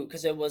too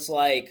because it was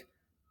like,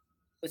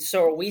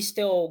 so are we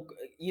still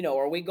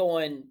are we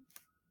going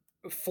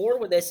forward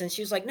with this? And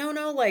she was like, no,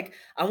 like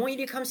I want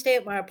you to come stay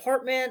at my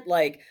apartment.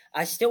 Like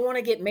I still want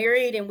to get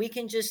married and we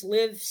can just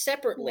live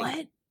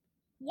separately.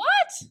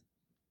 What?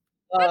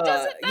 That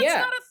doesn't. That's yeah.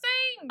 not a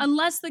thing.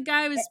 Unless the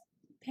guy was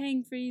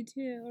paying for you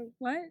too, or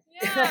what?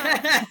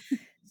 Yeah.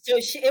 So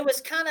it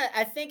was kind of,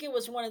 I think it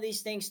was one of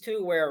these things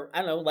too, where I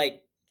don't know,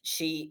 like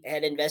she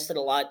had invested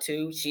a lot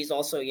too. She's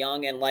also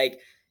young and like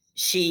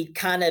she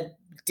kind of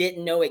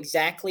didn't know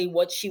exactly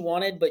what she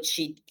wanted, but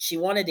she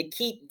wanted to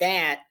keep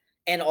that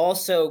and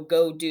also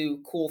go do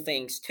cool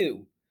things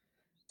too.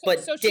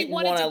 But so she didn't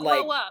wanted to want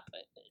grow like, up.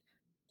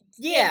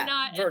 yeah,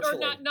 Not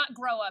virtually. or not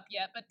grow up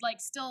yet, but like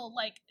still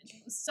like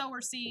sow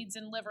her seeds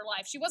and live her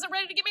life. She wasn't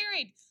ready to get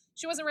married.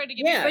 She wasn't ready to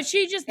give Yeah. you. But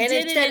she just And did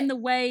it instead- in the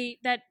way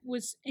that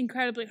was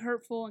incredibly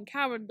hurtful and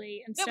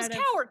cowardly That instead was of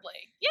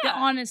cowardly. the Yeah.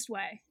 honest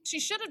way. She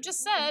should have just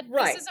said,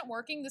 Right. "This isn't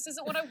working. This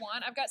isn't what I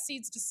want. I've got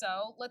seeds to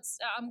sow. Let's.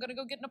 I'm gonna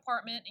go get an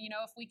apartment. You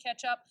know, if we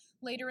catch up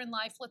later in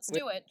life, let's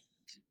do it."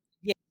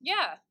 Yeah.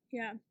 Yeah.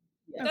 Yeah.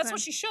 That's Okay. what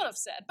she should have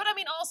said. But I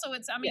mean, also,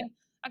 it's. I mean,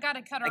 I got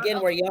to cut her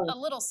Again, we're young. a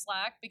little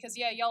slack because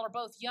y'all are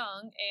both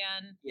young,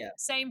 and Yeah.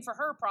 same for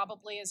her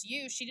probably as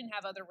you. She didn't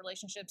have other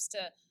relationships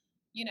to,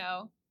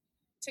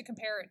 to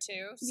compare it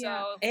to. So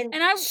Yeah. And,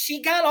 And I-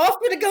 she got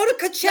offered to go to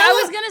Coachella. I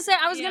was gonna say,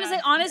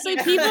 Yeah. honestly,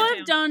 Yeah.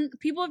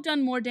 people have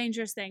done more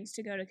dangerous things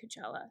to go to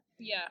Coachella.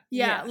 yeah,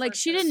 Yeah, Yeah, like for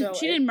she sure. didn't So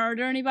she it- didn't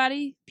murder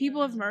anybody.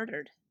 People have Mhm.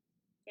 murdered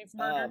They've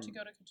murdered to Um,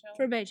 go to Coachella.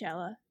 for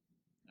Coachella.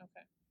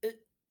 Okay.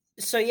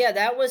 So yeah,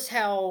 that was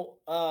how.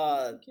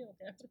 Oh, Yeah,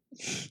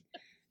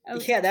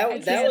 I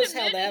that can't- was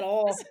how that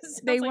all.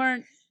 They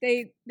weren't.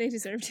 They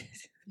deserved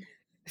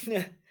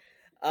it.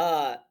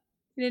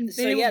 They didn't,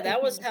 So yeah,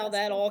 that was how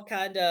that all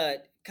kind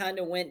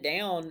of went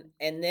down,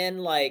 and then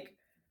like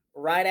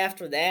right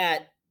after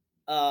that,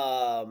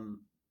 I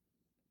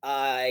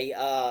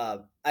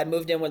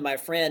moved in with my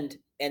friend,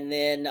 and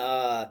then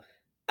I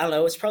don't know,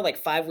 it was probably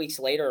like 5 weeks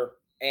later,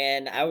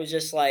 and I was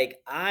just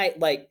like,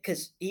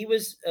 because he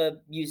was a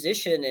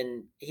musician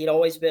and he'd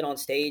always been on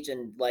stage,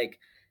 and like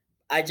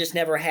I just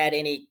never had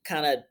any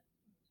kind of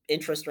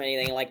interest or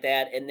anything like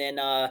that, and then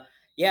I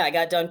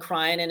got done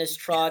crying in his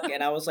truck,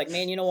 and I was like,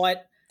 man, you know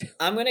what?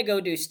 I'm gonna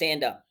go do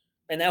stand up,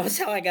 and that was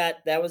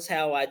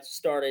how I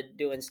started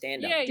doing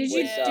stand up. Yeah, Did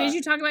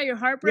you talk about your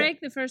heartbreak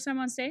the first time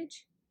on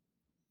stage?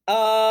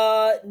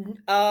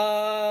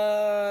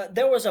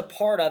 There was a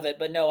part of it,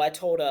 but no, I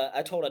told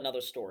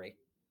another story.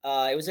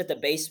 It was at the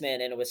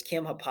basement, and it was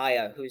Kim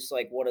Hapaya, who's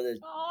like one of the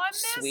Oh, I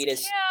miss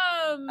sweetest.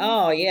 Kim.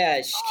 Oh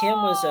yeah,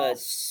 Kim was Oh.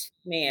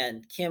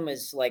 man. Kim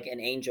is like an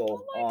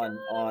angel Oh my on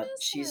God, I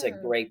miss She's a her.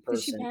 great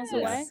Did she person. pass Yeah.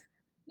 away?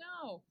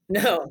 No.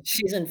 No,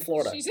 she's in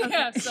Florida. She's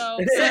yeah. So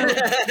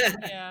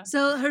yeah.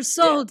 So her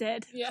soul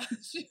did. Yeah.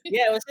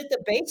 Yeah, it was at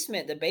the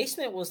basement. The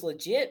basement was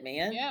legit,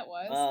 man. Yeah, it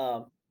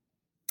was.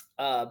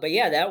 But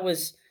yeah, that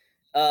was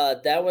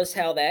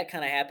how that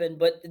kind of happened.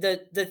 But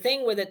the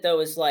thing with it though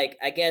is like,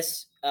 I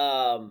guess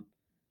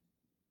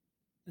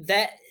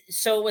that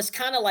so it was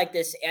kind of like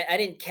this. I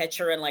didn't catch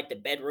her in like the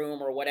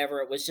bedroom or whatever.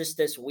 It was just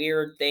this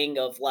weird thing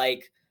of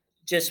like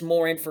just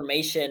more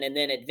information, and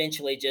then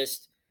eventually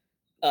just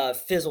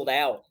fizzled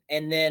out.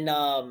 And then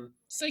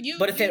So you,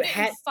 but if you it didn't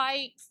had-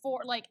 fight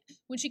for like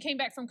when she came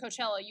back from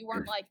Coachella, you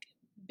weren't like,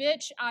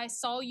 bitch, I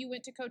saw you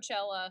went to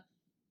Coachella.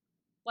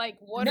 Like,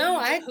 what? No,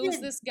 are you I do- who's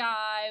didn't. this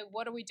guy?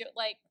 What are we doing?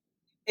 Like,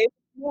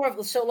 more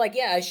of so like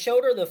yeah, I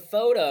showed her the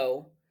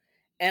photo,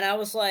 and I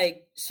was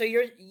like, so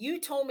you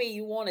told me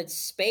you wanted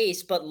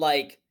space, but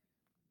like,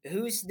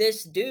 who's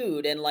this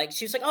dude? And like,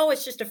 she was like, oh,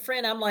 it's just a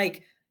friend. I'm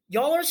like,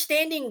 y'all are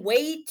standing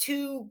way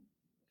too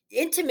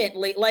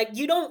intimately. Like,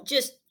 you don't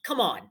just come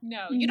on.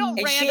 no, you don't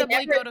And she had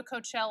randomly never- go to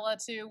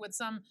Coachella too with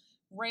some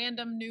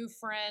random new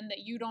friend that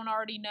you don't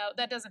already know.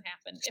 That doesn't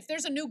happen. If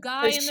there's a new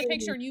guy in the she-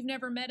 picture and you've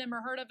never met him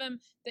or heard of him,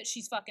 that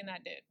she's fucking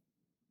that dude.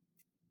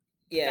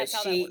 Yeah, That's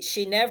how that works.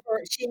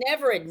 she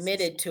never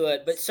admitted to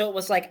it, but so it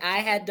was like I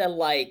had to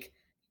like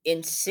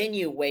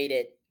insinuate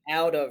it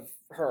out of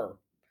her.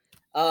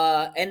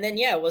 And then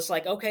yeah, it was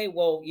like, okay,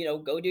 well,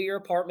 go do your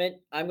apartment.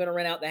 I'm gonna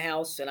rent out the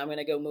house, and I'm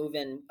gonna go move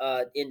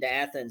into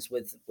Athens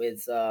with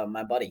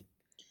my buddy.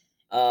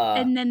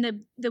 And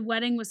then the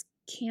wedding was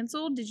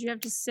canceled. Did you have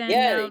to send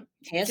Yeah, they out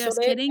canceled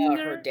just it. kidding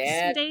Her or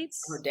dad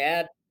dates?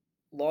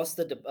 lost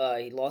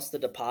he lost the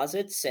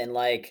deposits, and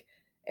like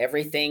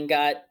everything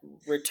got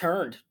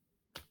returned.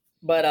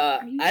 But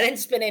you I didn't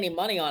spend any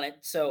money on it,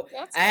 so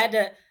That's I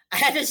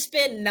had to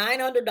spend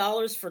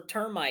 $900 for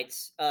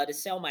termites to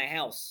sell my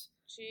house.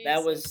 That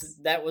Jesus.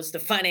 was the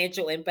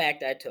financial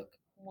impact I took.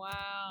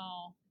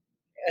 Wow.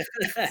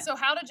 So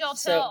how did y'all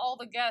So- tell all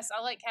the guests?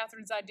 I like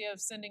Catherine's idea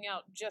of sending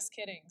out just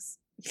kiddings.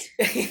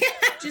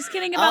 Just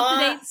kidding about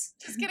the dates.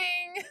 Just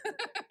kidding.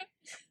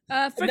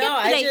 Forget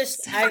no, the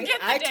dates. Forget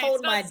the I dates,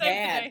 told not my save the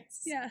dad.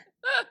 dates. Yeah.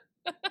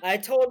 I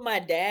told my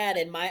dad,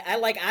 and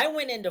I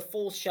went into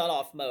full shut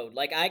off mode.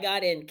 Like I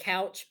got in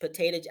couch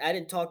potato. I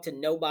didn't talk to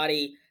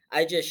nobody.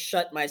 I just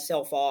shut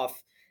myself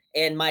off,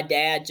 and my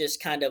dad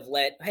just kind of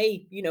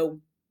hey,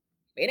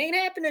 it ain't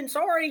happening.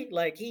 Sorry,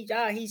 like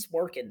he's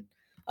working,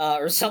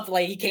 or something.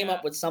 Like he came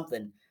up with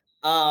something.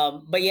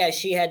 But yeah,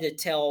 she had to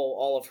tell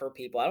all of her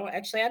people. I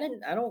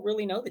don't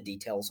really know the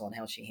details on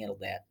how she handled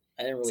that.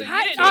 I didn't really. So you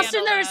Hi, didn't Austin,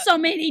 handle there are that. so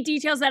many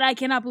details that I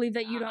cannot believe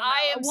that you don't know.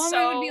 I A am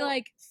woman would be so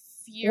like,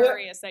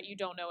 furious that you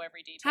don't know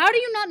every detail. how do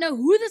you not know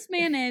who this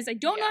man is? I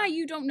don't know Yeah. how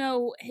you don't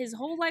know his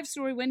whole life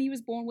story, when he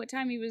was born, what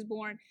time he was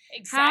born.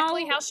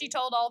 Exactly how- how she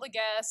told all the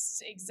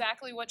guests,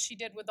 exactly what she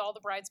did with all the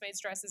bridesmaids'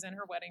 dresses in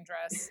her wedding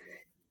dress.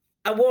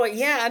 Well,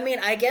 yeah, I mean,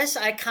 I guess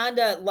I kind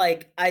of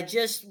I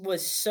just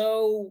was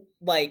so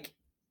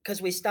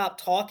because we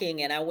stopped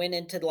talking, and I went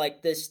into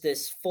like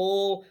this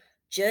full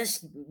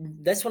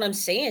that's what I'm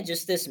saying,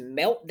 just this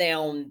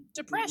meltdown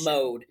Depression.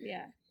 mode.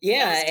 Yeah.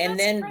 Yeah, It was and just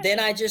then depression.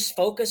 I just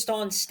focused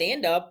on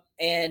stand up,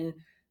 and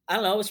I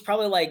don't know, it was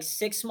probably like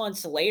 6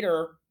 months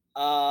later,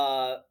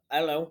 I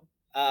don't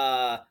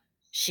know,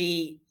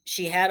 she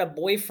had a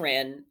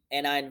boyfriend,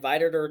 and I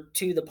invited her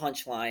to the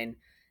Punchline,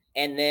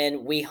 and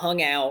then we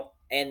hung out,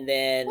 and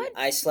then What?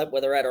 I slept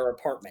with her at her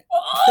apartment.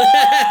 Oh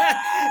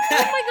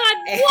my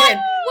God! What? And,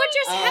 What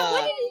just happened?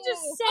 What did he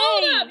just say?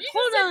 Hold up! You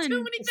Hold just on. said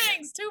too many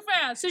things too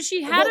fast. So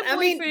she had well, a I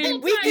mean,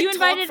 boyfriend. we could you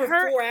invited talk for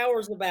her. 4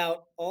 hours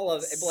about all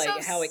of it, like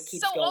So- how it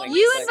keeps so going. only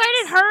You but-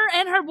 invited her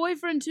and her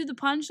boyfriend to the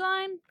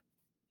Punchline.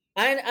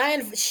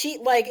 she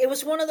like it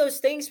was one of those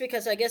things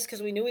because I guess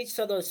because we knew each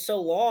other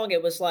so long,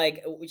 it was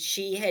like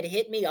she had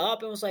hit me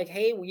up and was like,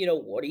 "Hey, you know,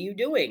 what are you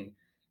doing?"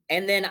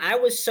 And then I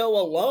was so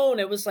alone.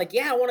 It was like,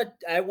 "Yeah, I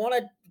want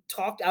to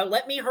talk.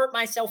 Let me hurt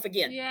myself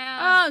again."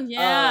 Yeah. Oh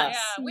yes,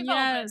 Yeah, we've all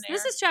been yes.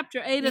 This there. is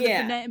chapter 8 of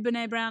Yeah. the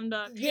Brene Brown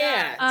book.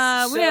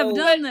 Yeah. We have so-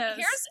 done this.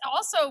 Here's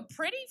also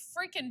pretty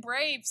freaking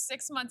brave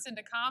 6 months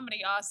into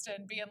comedy,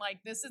 Austin, being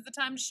like, this is the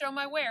time to show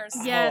my wares.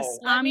 Yes, Oh,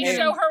 Let me and-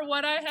 show her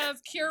what I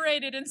have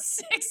curated in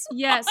 6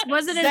 Yes,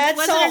 was it That's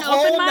was a it an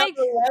whole open mic?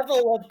 nother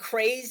level of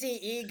crazy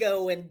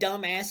ego and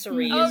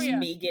dumbassery. Mhm. Oh, is yeah.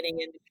 me getting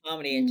into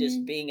comedy and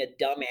just Mhm. being a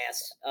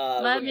dumbass.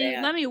 Let with me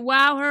that. let me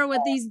wow her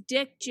with these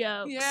dick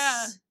jokes.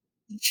 Yeah.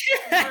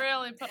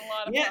 Really put a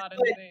lot of Yeah, thought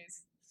into but-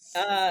 these.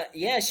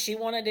 Yeah, she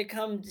wanted to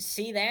come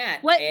see that.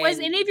 What was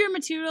and- any of your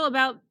material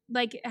about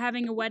like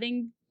having a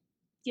wedding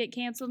get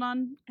canceled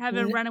on? Have a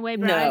N- runaway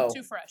bride? no.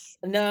 Too fresh.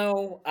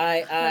 No,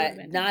 I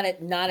Could've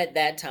been. not at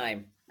that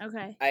time.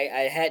 Okay.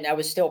 I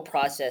was still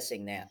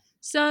processing that.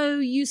 So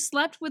you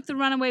slept with the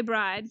runaway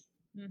bride.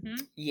 Mm-hmm.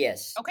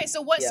 Yes. Okay,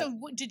 so what? Yeah. So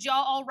did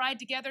y'all all ride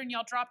together and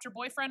y'all dropped your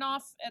boyfriend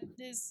off at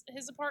his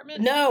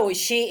apartment? No,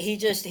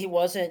 he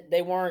wasn't.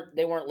 They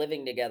weren't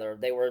living together.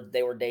 They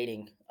were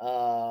dating.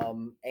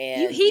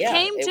 And He yeah,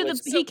 came it to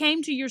was- he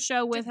came to your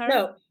show with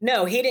her.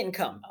 No, he didn't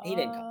come. He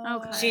didn't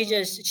come. Okay.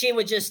 She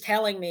was just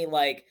telling me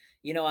like,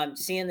 you know, I'm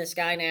seeing this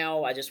guy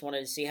now. I just wanted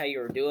to see how you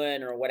were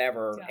doing or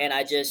whatever. And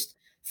I just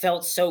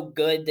felt so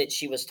good that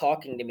she was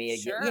talking to me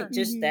again. Sure. Yeah,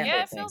 just Mhm. that Yeah,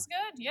 whole it thing. feels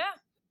good. Yeah.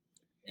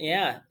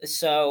 Yeah.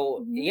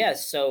 So Mhm.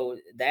 so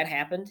that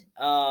happened.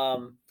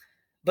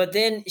 But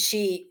then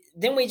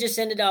we just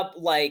ended up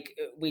like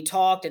we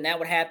talked and that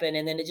would happen,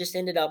 and then it just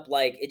ended up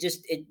like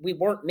we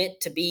weren't meant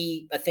to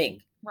be a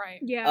thing. Right.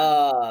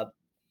 Yeah.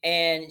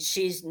 And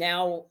she's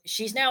now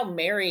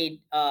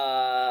married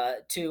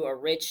to a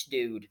rich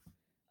dude.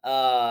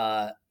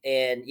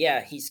 And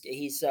yeah,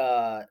 he's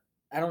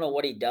I don't know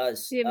what he does.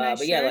 Does he have nice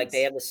but yeah, like shirts?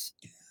 they have this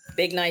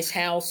big nice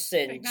house,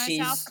 and Big nice she's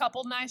house,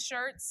 couple nice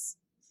shirts.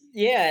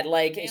 yeah,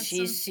 like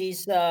Handsome.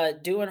 she's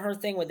doing her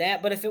thing with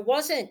that. But if it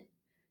wasn't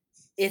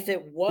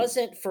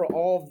for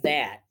all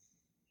that,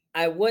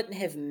 I wouldn't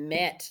have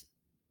met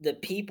the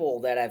people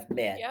that I've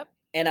met. Yep.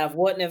 And I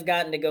wouldn't have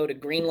gotten to go to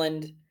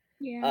Greenland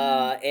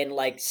Yeah. and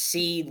like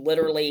see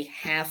literally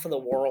half of the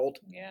world.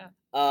 Yeah.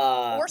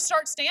 Uh Or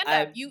start stand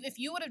I- up. If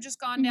you would have just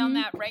gone down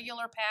Mhm. that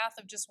regular path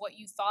of just what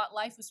you thought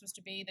life was supposed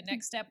to be, the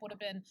next step would have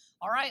been,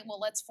 all right, well,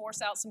 let's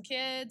force out some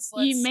kids.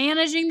 Let's You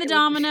managing the it would-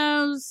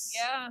 dominoes.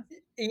 Yeah.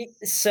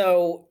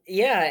 So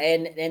yeah,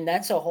 and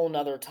that's a whole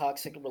nother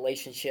toxic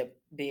relationship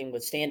being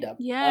with stand up.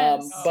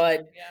 Yes.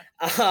 But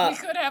Yeah. We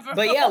could have a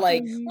but yeah,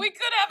 like Mhm. we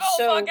could have a whole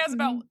So- podcast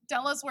about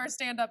tell us where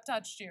stand up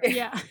touched you.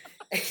 Yeah.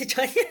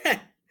 yeah.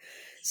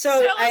 So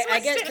Tell us I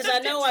what guess because I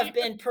stand-up know did to I've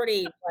been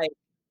pretty like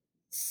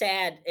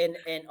sad and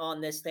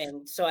on this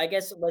thing. So I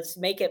guess let's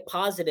make it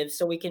positive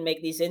so we can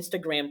make these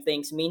Instagram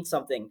things mean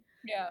something.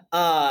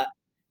 Yeah.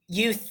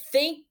 You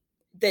think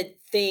that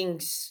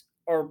things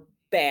are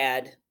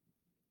bad,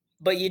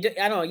 but I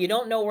don't know, you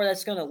don't know where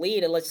that's going to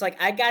lead. And it's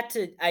like I got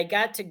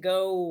to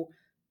go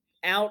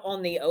out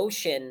on the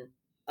ocean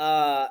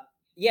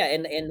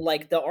and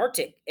like the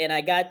Arctic, and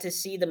I got to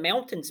see the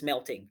mountains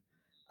melting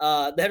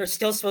that are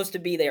still supposed to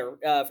be there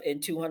in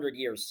 200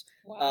 years.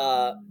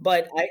 Wow.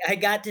 But I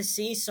got to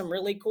see some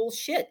really cool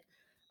shit.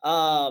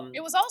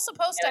 It was all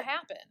supposed to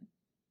happen.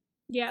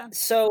 Yeah.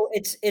 So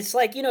it's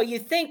like, you know, you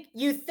think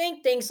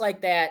things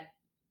like that,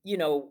 you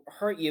know,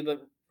 hurt you,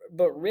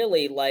 but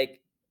really,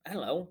 like, I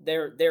don't know,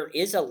 there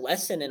is a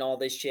lesson in all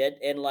this shit,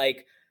 and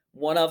like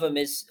one of them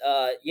is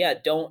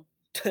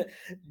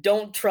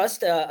don't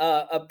trust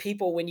a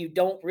people when you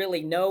don't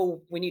really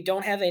know, when you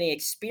don't have any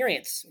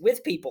experience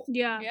with people.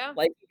 Yeah. Yeah.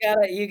 Like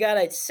you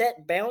gotta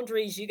set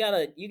boundaries. You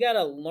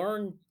gotta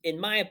learn. In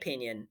my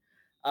opinion,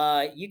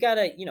 you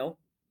gotta, you know,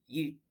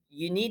 you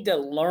need to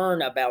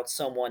learn about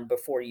someone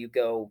before you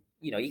go.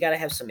 You know, you gotta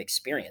have some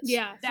experience.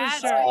 Yeah,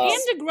 That's for sure. awesome.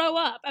 And to grow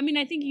up. I mean,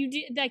 I think you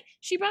did. Like,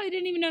 she probably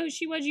didn't even know who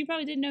she was. You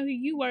probably didn't know who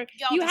you were.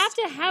 Y'all You just- have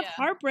to have yeah.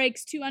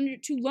 heartbreaks to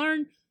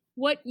learn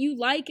what you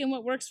like and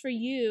what works for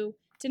you.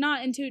 To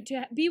not and to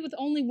be with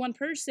only one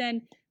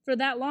person for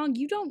that long,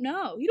 you don't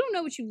know. You don't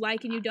know what you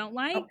like and you don't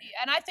like.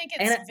 And I think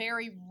And it's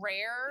very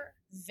rare,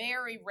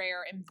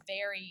 and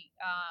very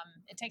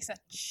it takes a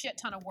shit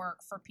ton of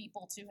work for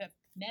people to have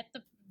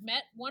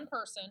met one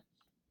person,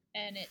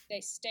 and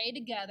they stay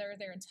together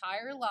their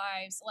entire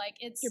lives. Like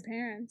it's Your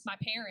parents. my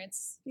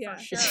parents Yeah.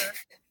 for sure.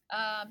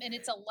 And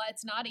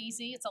it's not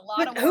easy. It's a lot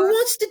But of work. who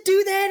wants to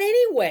do that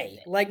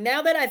anyway? Like,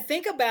 now that I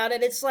think about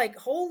it, it's like,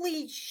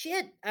 holy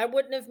shit, I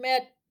wouldn't have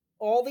met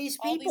all these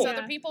all people. these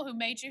other people who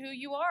made you who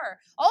you are.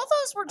 All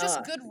those were just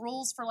Uh. good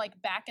rules for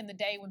like back in the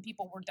day when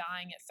people were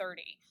dying at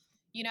 30.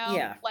 You know,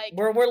 Yeah, like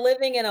we're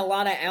living in a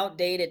lot of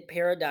outdated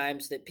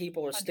paradigms that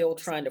people are still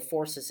 100%. trying to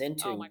force us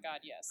into. oh my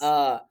god, yes.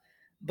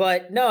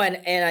 But no,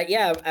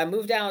 and I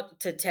moved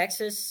out to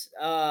Texas.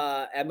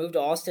 I moved to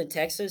Austin,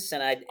 Texas,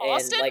 and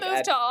Austin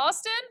moved to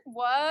Austin?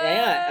 What?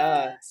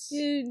 Yeah,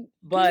 Dude,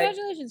 but-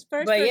 congratulations.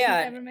 First but person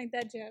yeah. to ever make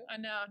that joke. I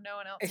know, no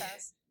one else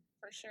has,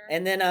 for sure.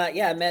 and then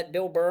I met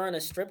Bill Burr in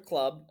a strip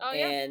club. Oh,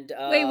 yeah? And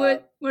Wait,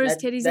 were his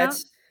titties out?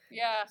 that's-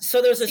 yeah.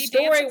 So there's a He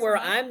story dancing where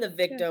for money. I'm the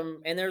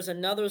victim, and there's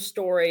another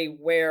story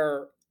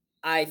where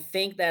I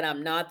think that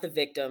I'm not the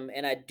victim,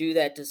 and I do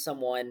that to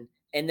someone,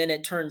 and then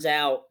it turns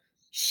out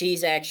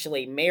she's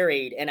actually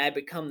married, and I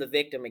become the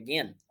victim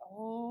again.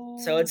 Oh.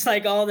 So it's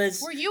like all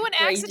this. Were you an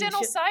crazy accidental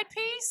shit. side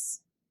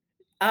piece?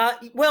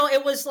 Well,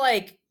 it was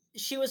like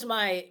she was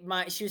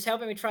she was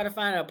helping me try to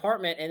find an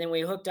apartment, and then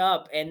we hooked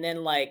up, and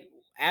then like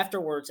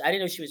afterwards, I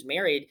didn't know she was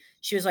married.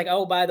 She was like,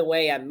 "Oh, by the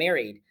way, I'm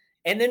married."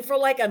 And then for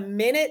like a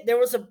minute, there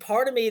was a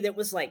part of me that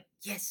was like,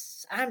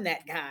 "Yes, I'm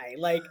that guy."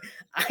 Like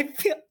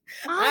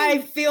I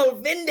feel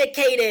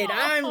vindicated.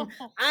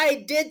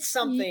 I did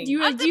something. Do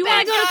you I'm the want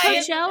bad to go to guy.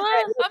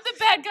 Coachella? I'm the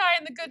bad guy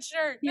in the good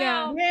shirt.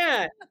 Yeah. No.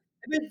 Yeah.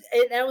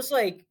 And I was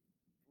like,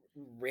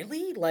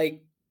 really?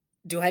 Like,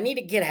 do I need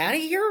to get out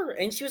of here?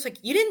 And she was like,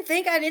 you didn't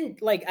think I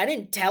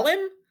didn't tell him?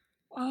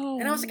 Oh.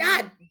 And I was like,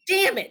 God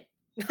damn it.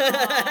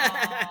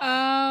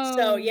 Oh.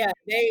 So yeah,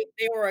 they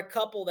were a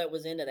couple that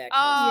was into that.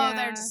 Oh, Yeah.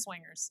 they're just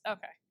swingers.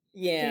 Okay.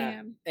 Yeah.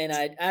 Damn. And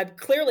I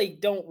clearly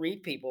don't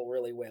read people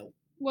really well.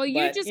 Well, you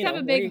but, just you have know,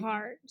 a what big do you-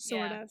 heart,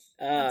 sort Yeah. of.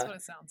 That's what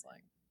it sounds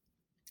like.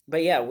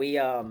 But yeah, we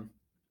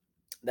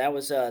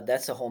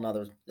that's a whole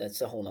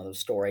nother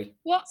story.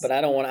 Well, But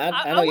I don't want. I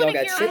know wanna y'all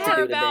got hear shit to more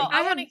do today. about, I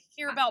I want to have-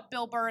 hear about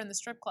Bill Burr in the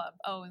strip club.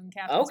 Oh, and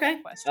Catherine's got a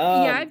Okay. question.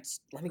 yeah, I have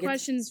Let me get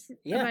questions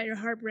yeah. about your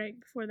heartbreak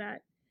before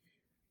that.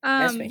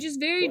 Ask me.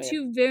 Just Go ahead.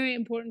 two very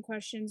important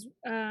questions.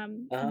 Uh-huh.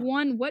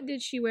 One, what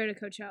did she wear to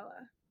Coachella?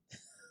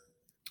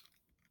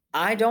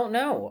 I don't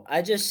know.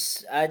 I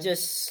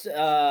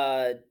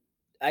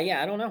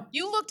don't know.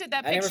 You looked at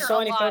that I never picture saw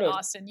a any lot, photos.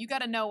 Austin. You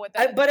got to know what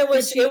that. But it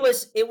was she-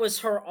 it was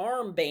her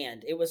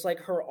armband. It was like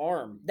her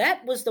arm.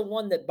 That was the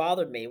one that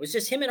bothered me. It was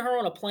just him and her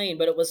on a plane,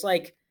 but it was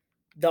like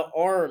the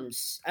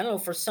arms. I don't know,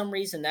 for some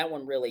reason that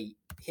one really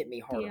hit me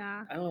hard.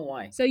 Yeah. I don't know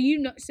why. So you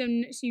know, so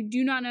you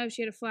do not know if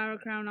she had a flower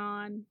crown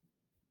on.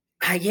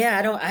 Yeah,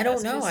 I don't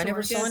That's know. just I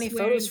never source. saw any Just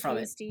wearing photos from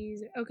it.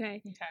 twisties.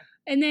 Okay. Okay.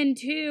 And then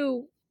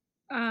two,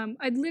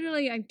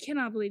 I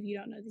cannot believe you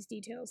don't know these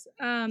details.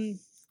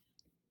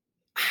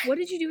 What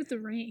did you do with the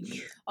ring?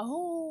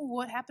 Oh,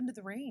 what happened to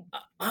the ring?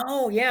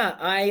 Oh yeah,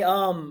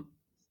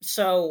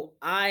 so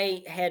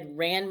I had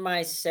ran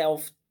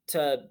myself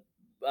to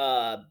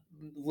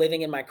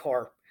living in my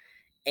car,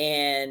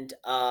 and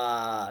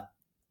I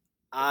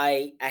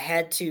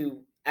had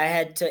to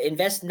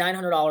invest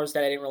 $900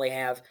 that I didn't really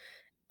have.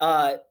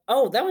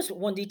 Oh, that was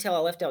one detail I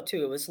left out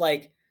too. It was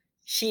like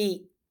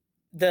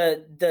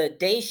the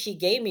day she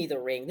gave me the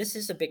ring. This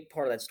is a big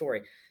part of that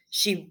story.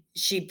 She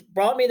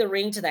brought me the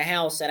ring to the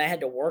house, and I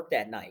had to work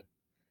that night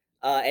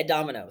at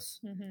Domino's.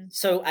 Mm-hmm.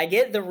 So I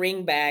get the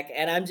ring back,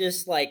 and I'm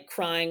just like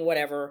crying,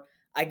 whatever.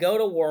 I go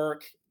to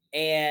work,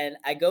 and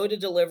I go to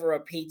deliver a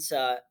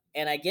pizza,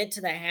 and I get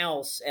to the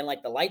house, and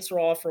like the lights are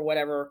off or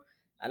whatever.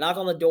 I knock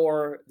on the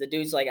door. The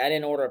dude's like, I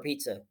didn't order a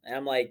pizza. And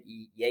I'm like,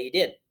 yeah, you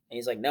did. And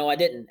he's like, no, I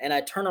didn't. And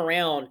I turn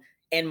around,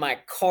 and my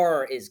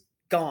car is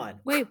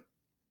gone. Wait.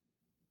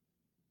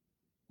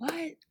 What?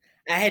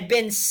 I had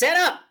been set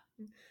up,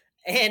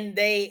 and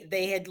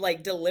they had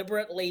like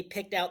deliberately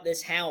picked out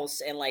this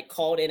house and like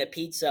called in a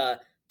pizza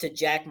to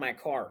jack my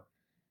car.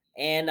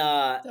 And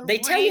they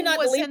tell you not to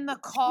was leave. in the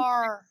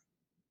car.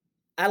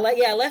 I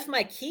left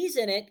my keys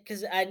in it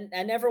because I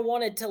never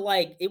wanted to,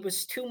 like, it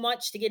was too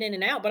much to get in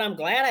and out, but I'm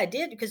glad I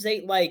did because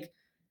they like,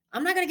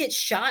 I'm not gonna get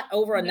shot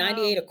over a No,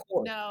 98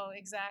 Accord. No,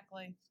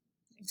 exactly.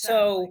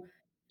 So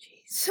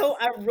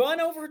I run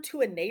over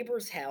to a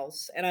neighbor's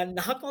house and I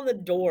knock on the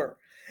door,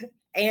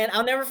 and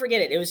I'll never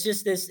forget it. It was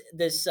just this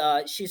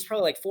she's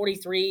probably like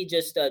 43,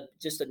 just a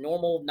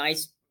normal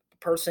nice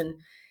person,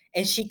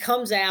 and she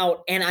comes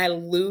out, and I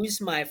lose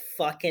my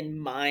fucking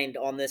mind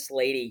on this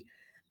lady.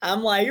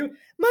 I'm like,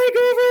 my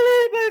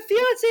girlfriend, my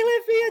fiance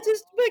left me.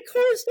 My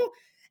car is still,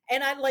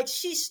 and I like,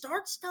 she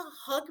starts to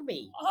hug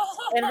me,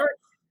 and her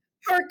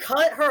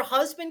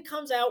husband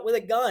comes out with a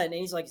gun, and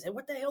he's like,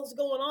 what the hell's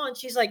going on?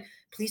 She's like,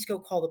 please go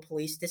call the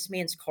police. This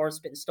man's car's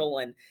been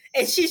stolen.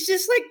 And she's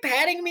just like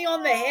patting me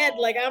on the head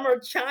like I'm her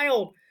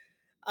child.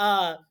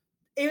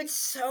 It's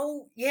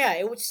so, yeah,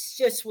 it was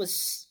just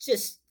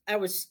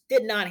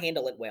did not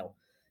handle it well.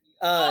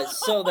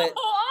 So that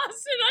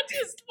Austin, I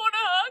just want to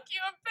hug you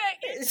and beg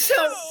you.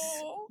 So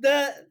too.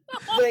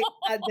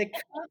 the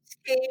cops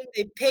came,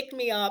 they picked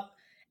me up,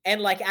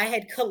 and like I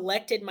had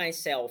collected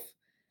myself,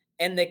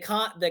 and the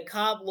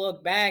cop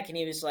looked back and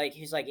he's like,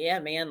 yeah,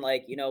 man,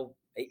 like, you know,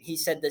 he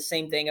said the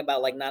same thing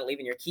about like not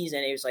leaving your keys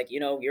in. He was like, you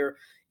know,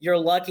 you're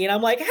lucky. And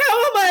I'm like, how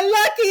am I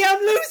lucky?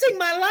 I'm losing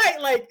my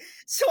life. Like,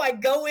 so I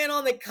go in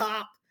on the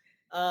cop.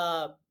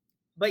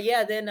 But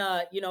yeah, then,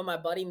 you know, my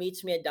buddy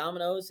meets me at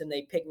Domino's and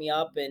they pick me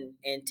up and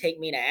take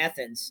me to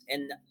Athens.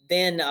 And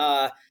then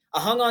I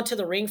hung on to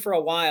the ring for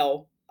a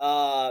while,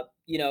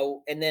 you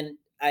know, and then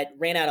I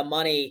ran out of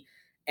money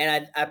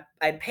and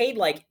I paid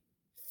like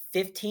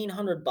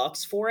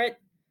 $1,500 for it.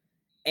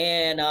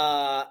 And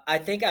I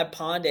think I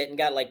pawned it and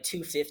got like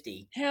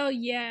 $250. Hell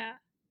yeah.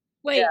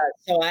 Wait, Yeah,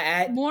 so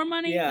I more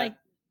money? yeah. Like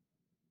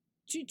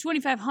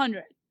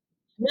 $2,500.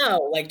 No,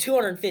 like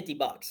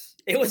 $250.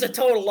 It was a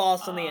total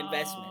loss on the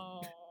investment.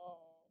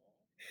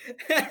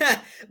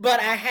 But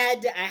I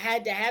had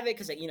to have it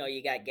because, you know,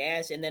 you got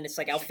gas, and then it's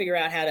like I'll figure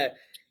out how to,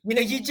 you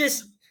know, you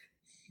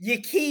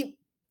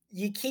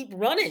keep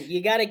running.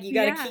 You gotta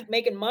keep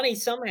making money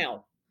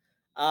somehow.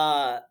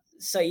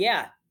 So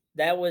yeah,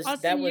 that was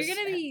Austin, you're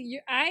gonna be.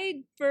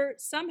 For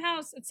somehow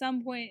at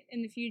some point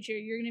in the future,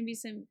 you're gonna be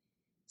some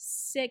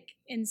sick,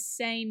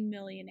 insane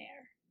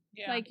millionaire.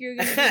 Yeah. Like you're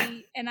gonna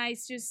be, and I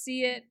just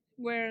see it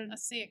where I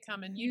see it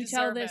coming. you deserve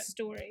tell this it.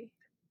 story.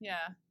 Yeah.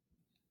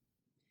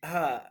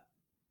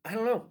 I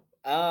don't know.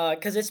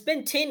 Because it's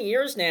been 10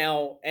 years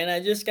now, and I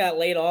just got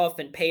laid off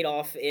and paid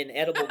off in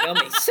edible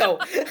gummies. So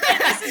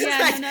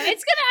Yeah, no,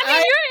 it's gonna. I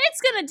mean,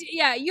 it's gonna.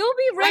 Yeah, you'll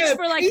be rich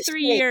for like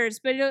 3 years,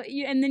 but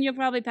and then you'll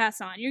probably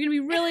pass on. You're gonna be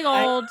really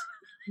old.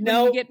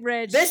 No, when you get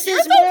rich. This You're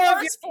is the more of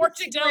worst your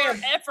fortune teller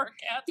Instagram. ever,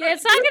 Catherine. Yeah,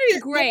 it's not gonna be This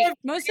is more great. of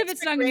Most your of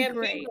it's not gonna be Instagram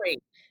great, memory.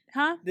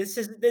 huh? This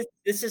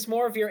is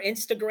more of your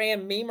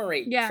Instagram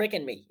memery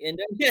tricking me.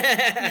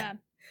 Yeah,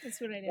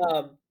 that's what I did.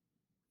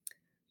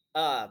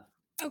 Um,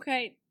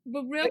 Okay,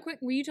 but real quick,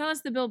 will you tell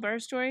us the Bill Burr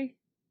story?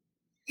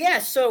 yeah,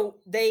 so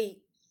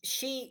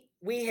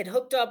we had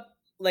hooked up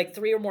like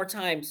 3 or more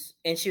times,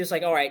 and she was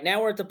like, all right,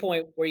 now we're at the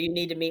point where you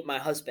need to meet my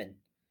husband.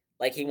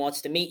 Like, he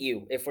wants to meet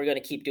you if we're going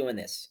to keep doing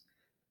this.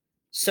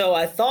 So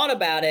I thought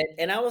about it,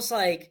 and I was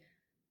like,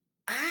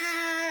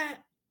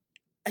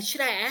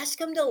 should I ask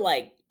him to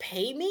like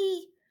pay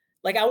me?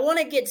 Like, I want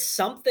to get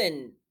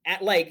something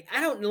at like, I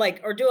don't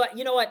like, or do I,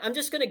 you know what? I'm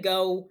just going to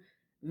go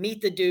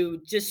meet the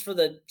dude just for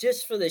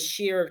the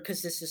sheer,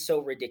 because this is so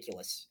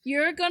ridiculous.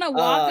 You're gonna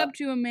walk up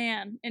to a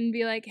man and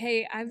be like,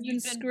 "Hey, I've been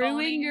screwing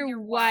boning your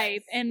your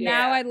wife, and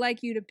now I'd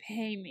like you to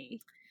pay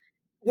me."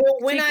 Well,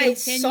 when I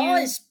saw continue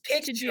his to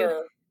do-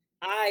 picture,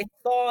 I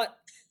thought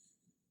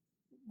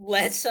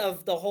less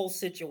of the whole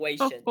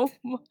situation. Oh,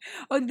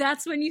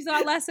 that's when you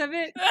thought less of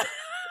it.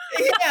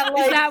 Yeah,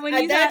 like, Is that when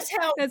you that's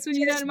thought? how That's when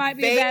you thought just it might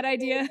be a bad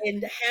vague idea.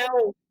 and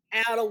how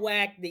out of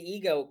whack the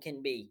ego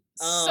can be.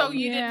 So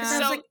you Yeah. didn't. I was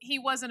So like- he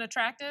wasn't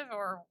attractive,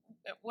 or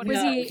what? Was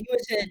No, he-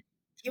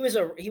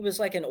 he was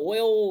like an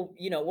oil,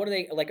 you know, what are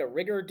they, like a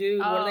rigger dude?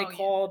 What are Oh, they yeah.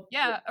 called?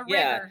 Yeah, a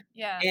rigger.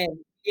 Yeah.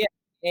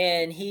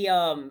 And he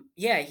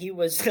he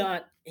was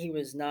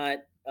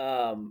not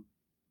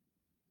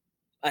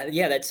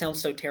yeah, that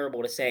sounds so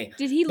terrible to say.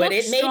 Did he But look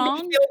it made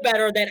strong? me feel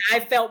better that I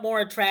felt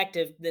more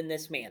attractive than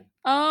this man.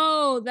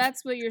 Oh,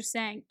 that's what you're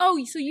saying.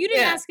 Oh, so you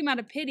didn't Yeah. ask him out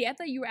of pity. I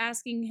thought you were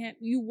asking him.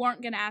 You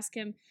weren't going to ask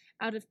him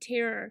out of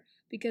terror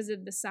because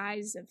of the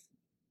size of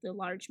the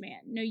large man.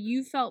 No,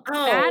 you felt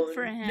bad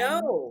for him.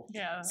 No.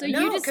 Yeah. So No,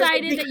 you 'cause-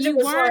 decided that because you it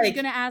was weren't like-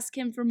 going to ask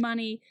him for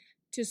money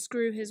to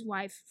screw his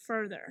wife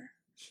further.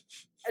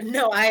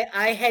 No,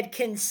 I had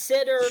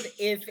considered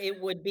if it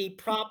would be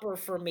proper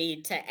for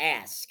me to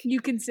ask, You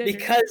considered.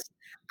 because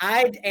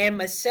I am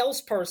a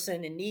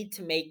salesperson and need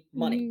to make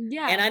money.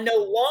 Yeah. And I no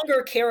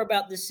longer care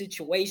about this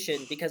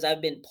situation because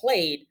I've been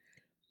played,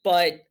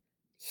 but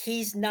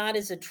he's not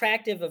as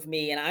attractive of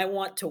me, and I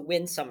want to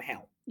win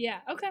somehow.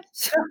 Yeah. Okay.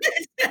 So,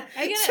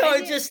 I get it, so I it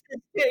get it. just,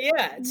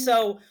 yeah. Mhm.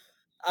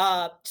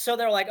 So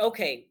they're like,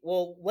 okay,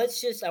 well,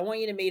 I want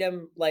you to meet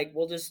him. Like,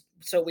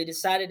 so we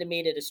decided to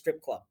meet at a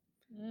strip club.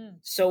 Mm.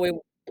 So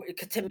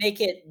to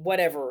make it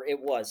whatever it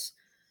was.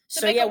 To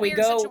So make yeah, a we weird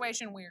go.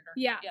 situation weirder.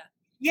 Yeah. Yeah.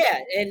 Yeah,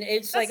 and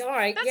it's like, all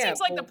right, That yeah, seems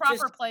like the well, proper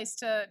just- place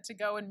to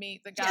go and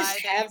meet the guy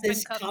just that have you've been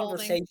this cuckolding.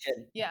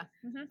 conversation. Yeah.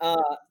 Mhm.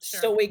 So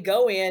Sure. we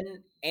go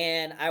in,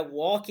 and I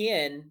walk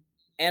in,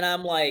 and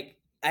I'm like,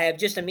 I have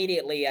just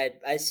immediately,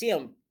 I see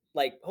him,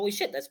 like, holy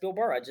shit, that's Bill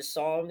Burr. I just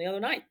saw him the other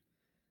night.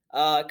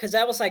 Because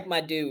that was like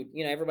my dude.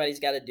 You know, everybody's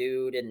got a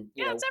dude, and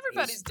you Yeah, know, it's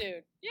everybody's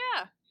dude.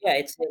 Yeah.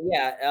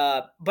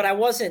 but I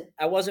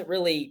wasn't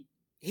really.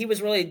 He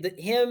was really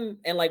him,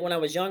 and like when I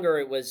was younger,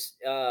 it was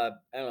I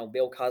don't know,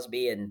 Bill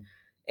Cosby and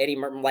Eddie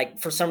Murphy. Like,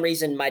 for some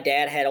reason, my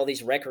dad had all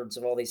these records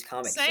of all these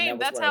comics. and Same. that was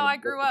That's what how I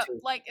would grew listen up. to.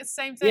 Like, it's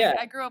the same thing. Yeah.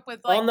 I grew up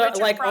with like on the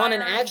Richard like Pryor. on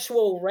an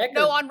actual record.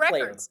 No, on player.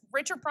 records.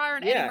 Richard Pryor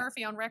and Yeah. Eddie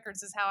Murphy on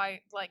records is how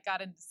I like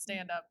got into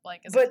stand up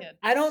like as a But kid.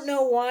 I don't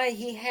know why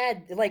he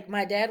had, like,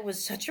 my dad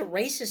was such a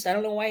racist. I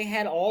don't know why he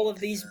had all of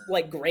these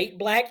like great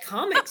black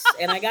comics,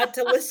 and I got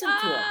to listen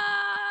to him.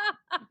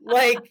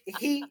 Like,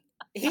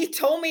 he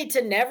told me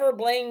to never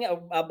bring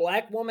a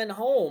black woman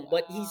home,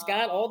 but he's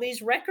got all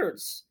these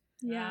records.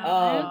 Yeah,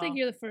 I don't Um, think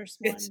you're the first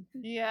one it's- to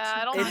Yeah,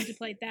 I don't.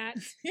 contemplate that.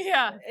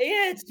 Yeah.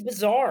 Yeah, it's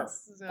bizarre.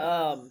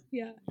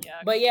 Yeah.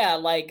 Yeah. But yeah,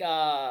 like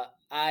I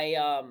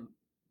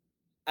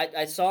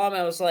saw him.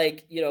 I was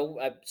like,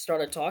 I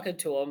started talking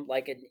to him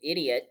like an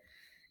idiot,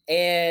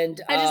 and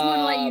I just want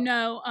to let you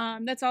know,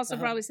 that's also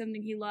uh-huh. probably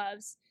something he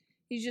loves.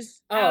 He's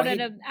just Oh, out he-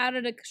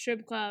 at a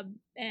strip club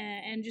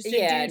and just a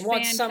yeah, dude and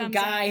once fan some comes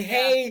guy, up.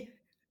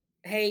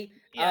 hey,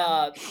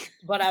 Yeah.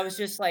 but I was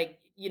just like,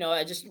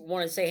 I just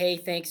want to say, hey,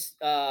 thanks,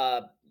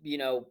 and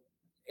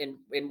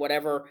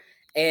whatever.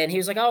 And he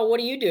was like, oh, what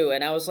do you do?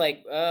 And I was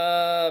like,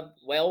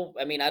 well,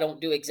 I mean, I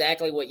don't do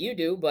exactly what you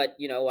do, but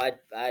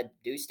I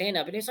do stand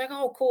up. And he's like,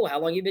 oh, cool. How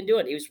long you been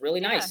doing it? He was really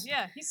nice.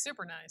 Yeah, he's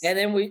super nice. And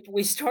then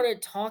we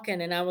started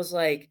talking, and I was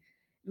like,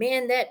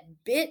 man, that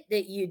bit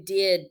that you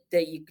did,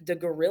 the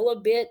gorilla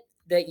bit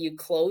that you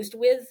closed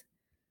with,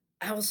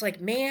 I was like,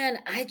 man,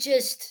 I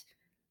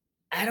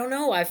don't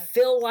know. I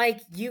feel like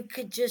you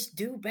could just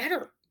do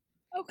better.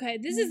 Okay,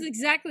 this is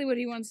exactly what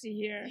he wants to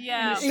hear.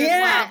 Yeah.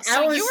 Yeah, Wow.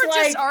 So I was you were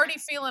like- just already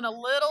feeling a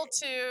little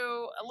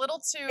too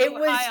It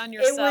was- high on it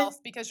was- yourself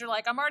because you're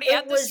like, I'm already it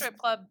at the was- strip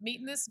club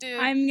meeting this dude.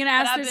 I'm gonna and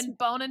ask I've this. been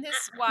boning his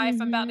wife.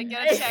 I'm about to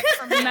get a check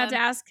from I'm him. about to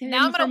ask him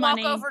Now I'm for gonna walk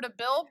money. over to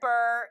Bill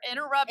Burr,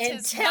 interrupt And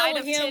his tell night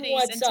of him titties,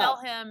 what's and tell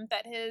up. him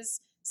that his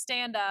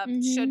stand-up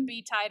Mhm. should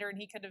be tighter, and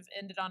he could have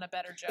ended on a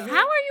better joke.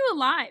 How are you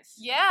alive?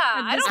 Yeah,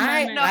 At I this don't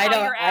moment? know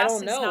how your I ass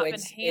don't has know. not been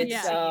It's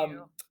handed to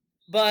you.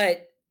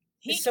 but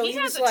He, so he he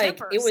has was a like,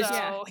 temper, it was-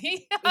 so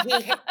he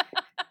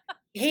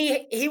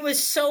he was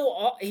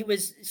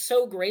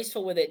so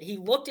graceful with it. He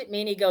looked at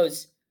me and he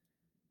goes,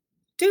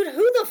 dude,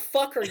 who the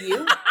fuck are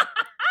you?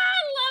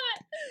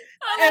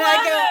 And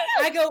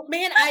I go,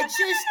 man,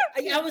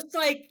 I was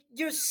like,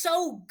 you're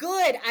so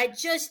good. I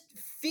just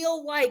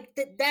feel like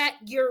that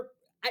you're,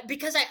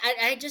 because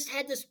I just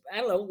had this, I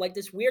don't know, like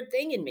this weird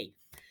thing in me.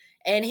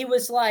 And he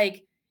was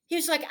like,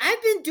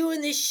 I've been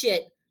doing this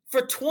shit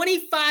for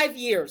 25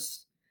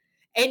 years.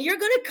 And you're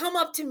going to come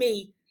up to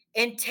me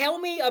and tell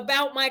me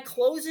about my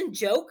closing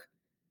joke?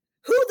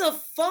 Who the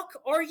fuck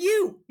are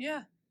you?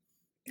 Yeah.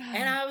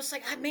 And I was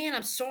like, man,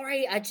 I'm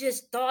sorry. I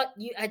just thought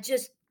I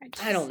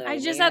don't know. I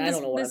just man. had I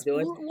don't know what this I'm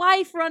doing.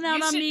 wife run out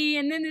You on should- me,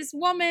 and then this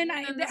woman,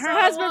 And this her other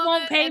husband won't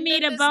woman, pay and me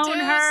then to this bone dude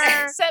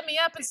her. set me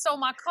up and stole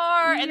my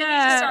car, and then you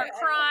Yeah. just start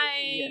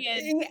crying.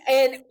 And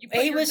And you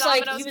put he your was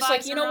like,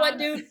 Domino's you know visor what, on.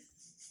 dude?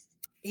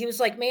 He was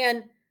like,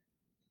 man,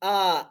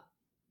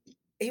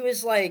 he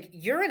was like,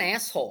 you're an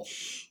asshole.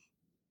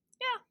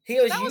 Yeah, He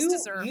goes, that was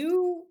deserved.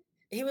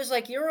 he was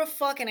like, you're a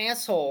fucking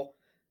asshole,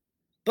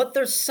 but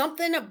there's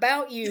something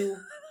about you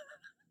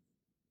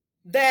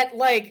that,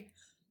 like,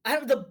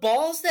 the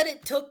balls that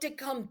it took to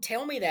come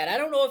tell me that. I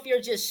don't know if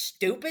you're just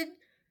stupid,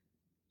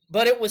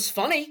 but it was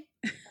funny.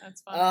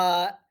 That's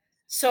fine.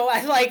 So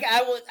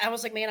I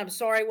was like, man, I'm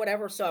sorry,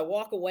 whatever. So I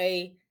walk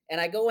away and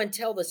I go and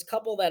tell this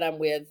couple that I'm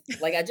with,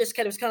 like, I just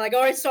was kind of like,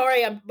 all right,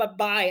 sorry, I'm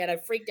bye. And I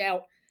freaked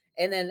out.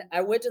 And then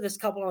I went to this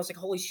couple and I was like,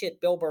 holy shit,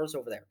 Bill Burr's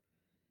over there.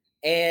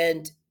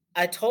 And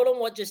I told him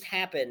what just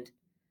happened.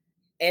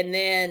 And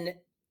then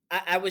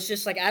I was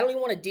just like, I don't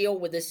even want to deal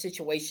with this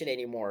situation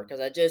anymore. Cause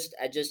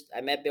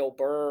I met Bill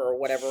Burr or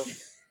whatever.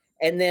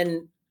 And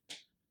then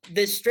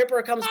this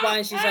stripper comes by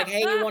and she's like,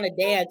 hey, you want to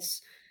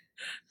dance?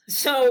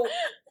 So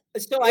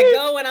I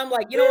go and I'm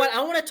like, you know what?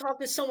 I want to talk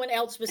to someone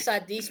else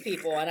beside these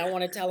people, and I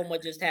want to tell them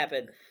what just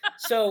happened.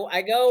 So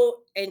I go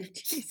and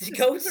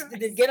go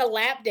to get a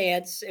lap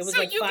dance. It was so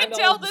like you $5 can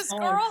tell a this song.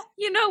 girl.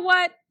 You know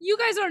what? You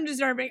guys aren't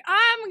deserving.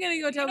 I'm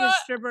gonna go tell know this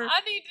what? stripper. I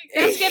need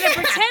to. She's gonna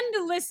pretend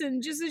to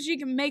listen just so she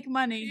can make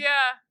money. Yeah.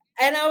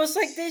 And I was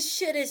like, this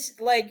shit is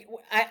like,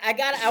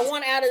 I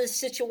want out of this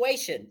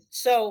situation.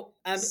 So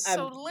I'm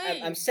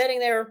sitting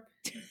there.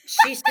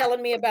 She's telling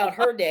me about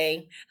her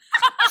day.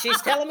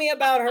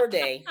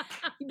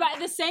 But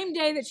the same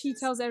day that she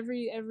tells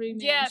every man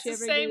Yeah, it's she the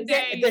ever same goes-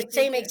 day. The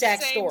same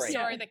exact Same story.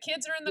 story. The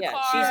kids are in the Yeah,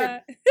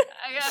 car.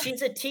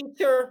 she's a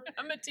teacher.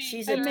 I'm a teacher.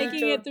 She's a I'm making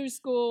teacher. it through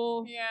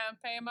school. Yeah, I'm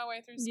paying my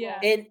way through school. Yeah.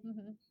 And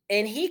Mhm.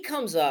 and he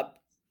comes up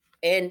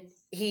and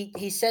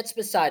he sits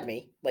beside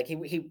me, like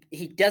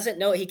he doesn't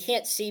know, he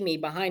can't see me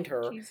behind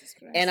her. Jesus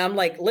Christ. And I'm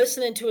like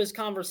listening to his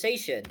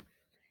conversation,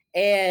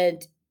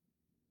 and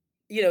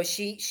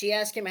she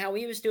asked him how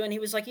he was doing. He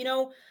was like, he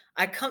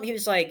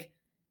was like,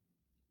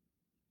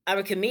 I'm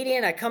a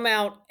comedian. I come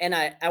out and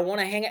I want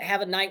to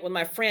have a night with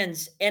my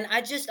friends. And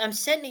I'm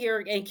sitting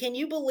here, and can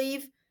you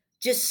believe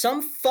just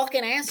some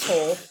fucking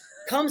asshole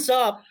comes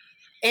up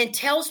and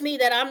tells me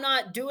that I'm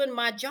not doing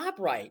my job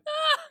right.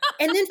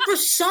 And then for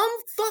some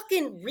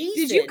fucking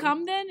reason. Did you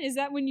come then? Is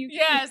that when you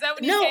Yeah, is that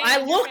when you No, came I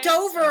in your looked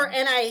pants? over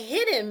and I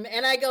hit him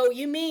and I go,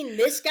 you mean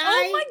this guy?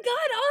 Oh my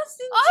god,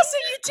 Austin. Austin,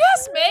 you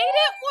just made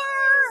it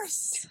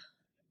worse.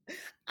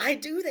 I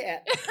do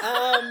that.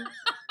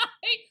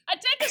 I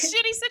take a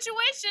shitty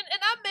situation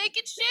and I make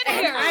it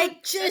And shittier. I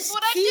That's just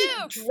what keep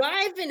I do.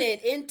 driving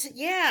it into,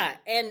 yeah.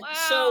 And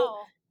Wow.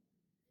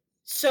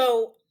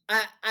 so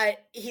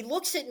he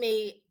looks at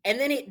me and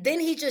then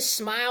he just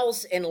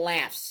smiles and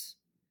laughs.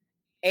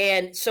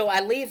 And so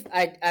I leave.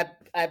 I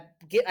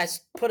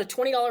put a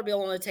 $20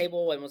 bill on the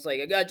table and was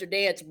like, "I got your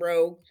dance,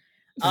 bro."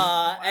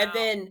 And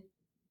then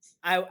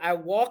I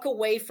walk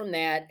away from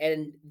that,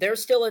 and they're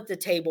still at the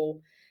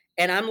table,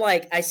 and I'm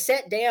like, I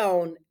sat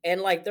down,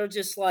 and like they're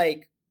just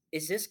like,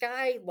 "Is this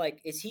guy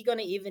like? Is he going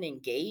to even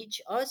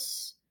engage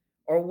us,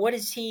 or what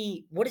is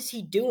he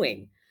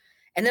doing?"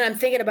 And then I'm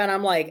thinking about it,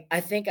 I'm like,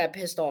 I think I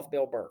pissed off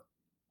Bill Burr.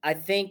 I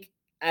think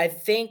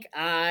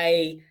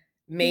I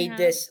made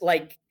this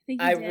like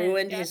I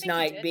ruined his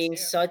night being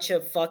such a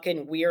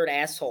fucking weird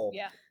asshole.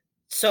 Yeah.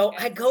 So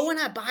I go and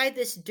I buy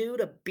this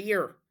dude a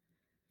beer,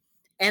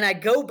 and I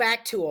go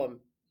back to him,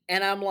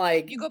 and I'm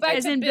like, You go back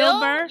As to in Bill? Bill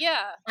Burr? Yeah.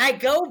 I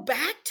go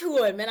back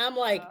to him, and I'm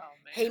like,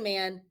 hey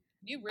man,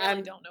 You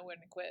really don't know when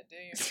to quit, do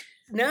you?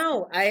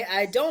 no,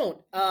 I don't.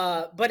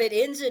 But it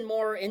ends in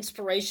more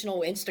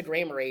inspirational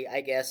Instagrammery,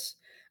 I guess.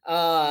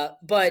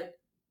 But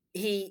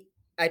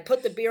I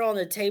put the beer on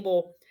the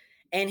table,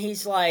 and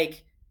he's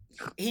like,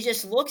 he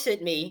just looks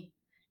at me,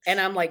 and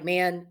I'm like,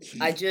 man,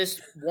 I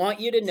just want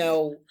you to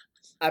know,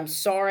 I'm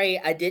sorry.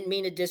 I didn't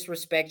mean to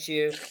disrespect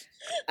you.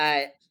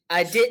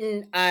 I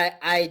didn't.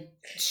 I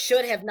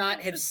should have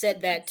not have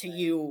said that to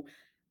you.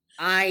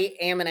 I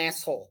am an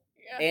asshole.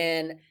 Yeah.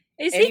 And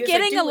Is and he was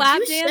getting like, a "Dude, lap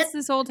you dance said-"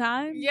 this whole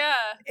time? Yeah.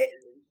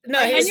 No,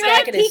 he And was you're, back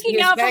like, at his, peeking he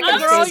was out back from at the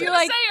his girl, table. you're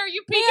like, say, are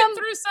you peeking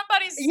through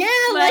somebody's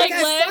Yeah, like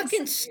I legs?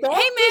 fucking stalked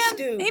Hey this man,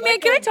 dude. hey man,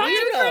 like can a I talk to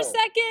you for a weirdo.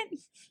 second?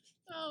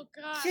 Oh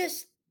God.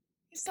 Just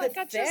He's like,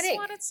 I just pathetic.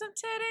 wanted some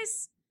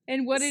titties.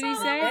 And what did he That's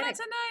all I say? wanted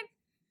tonight.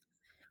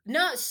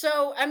 No,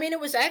 so I mean, it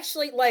was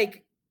actually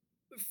like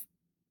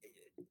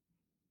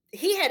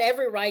he had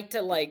every right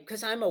to like,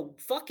 because I'm a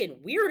fucking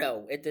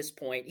weirdo at this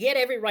point. He had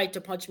every right to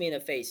punch me in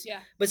the face. Yeah.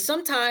 But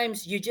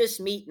sometimes you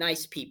just meet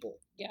nice people.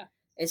 Yeah.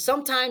 And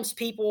sometimes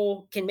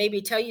people can maybe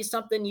tell you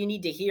something you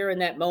need to hear in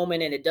that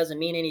moment, and it doesn't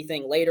mean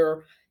anything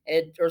later.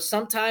 Or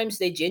sometimes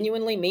they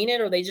genuinely mean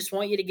it, or they just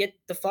want you to get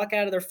the fuck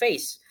out of their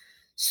face.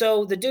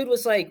 So the dude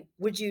was like,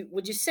 would you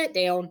sit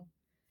down?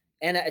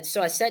 And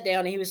so I sat down,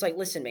 and he was like,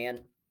 listen,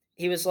 man.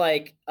 He was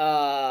like,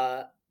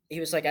 I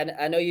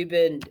know you've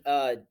been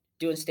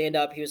doing stand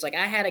up. He was like,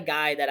 I had a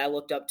guy that I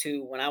looked up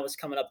to when I was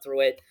coming up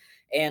through it,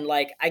 and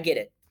like, I get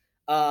it.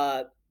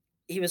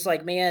 He was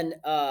like, man,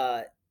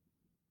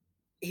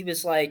 he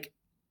was like,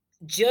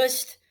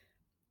 just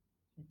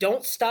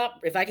don't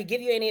stop. If I could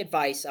give you any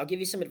advice, I'll give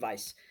you some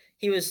advice.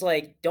 He was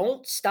like,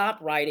 don't stop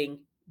writing.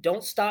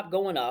 Don't stop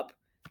going up.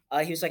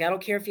 He was like, I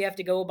don't care if you have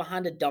to go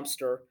behind a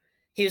dumpster.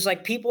 He was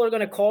like, people are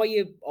going to call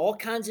you all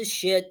kinds of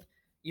shit.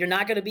 You're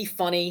not going to be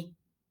funny.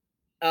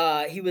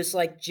 He was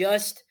like,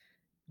 just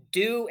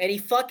do. And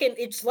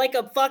it's like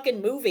a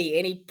fucking movie.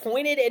 And he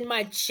pointed in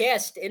my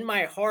chest, in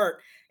my heart.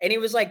 And he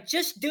was like,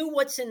 just do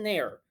what's in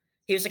there.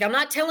 He was like, I'm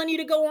not telling you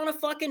to go on a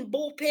fucking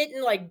bullpit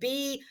and like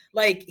be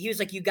like, he was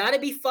like, you got to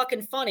be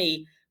fucking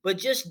funny, but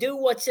just do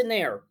what's in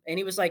there. And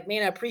he was like,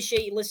 man, I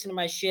appreciate you listening to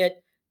my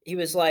shit. He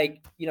was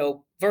like,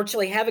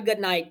 virtually have a good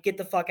night. Get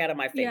the fuck out of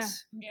my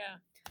face. Yeah.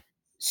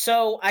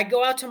 So I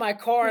go out to my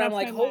car Get and I'm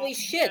off like, my holy lap.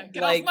 shit. Yeah,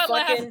 get like off my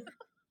lap. fucking,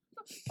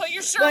 Put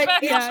your shirt But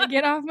back it's- Yeah, on.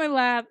 get off my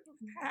lap.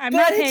 I'm but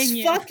not it's paying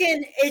you.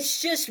 fucking, it's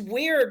just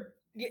weird.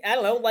 I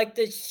don't know, like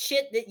the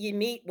shit that you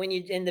meet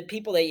and the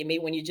people that you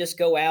meet when you just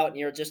go out and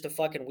you're just a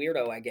fucking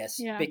weirdo, I guess.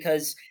 Yeah.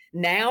 Because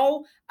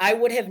now I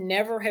would have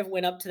never have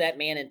went up to that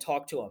man and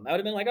talked to him. I would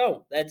have been like,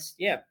 oh, that's,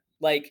 yeah.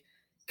 Like,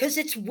 because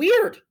it's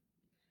weird.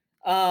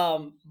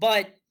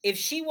 But if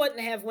she wouldn't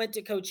have went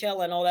to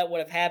Coachella and all that would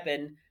have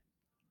happened,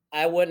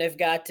 I wouldn't have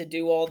got to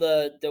do all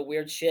the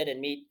weird shit and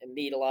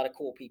meet a lot of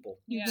cool people.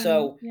 Yeah.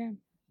 So Yeah.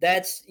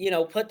 that's,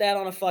 put that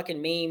on a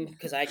fucking meme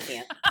because I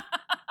can't.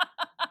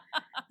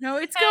 No,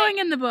 it's going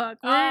in the book.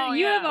 Oh,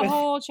 You have yeah. a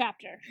whole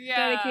chapter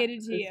Yeah. dedicated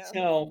to you.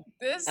 So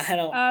This. I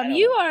don't.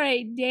 You are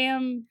a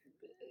damn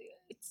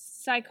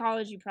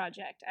psychology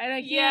project. I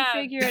can't Yeah.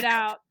 figure it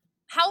out.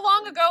 How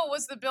long ago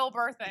was the Bill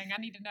Burr thing?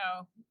 I need to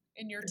know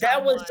in your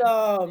That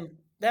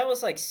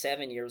was like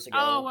 7 years ago.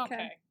 Oh, okay.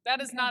 Okay. That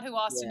is not who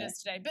Austin Yeah. is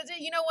today. But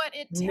you know what?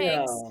 It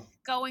takes No.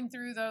 going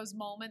through those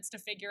moments to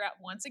figure out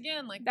once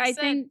again, like you I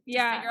said, think, to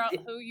yeah. figure out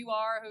who you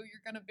are, who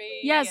you're gonna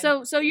be. Yeah,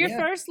 and- so your Yeah.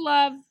 first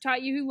love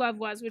taught you who love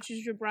was, which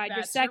is your bride. Your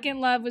That's your-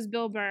 second love was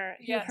Bill Burr,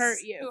 who Yes,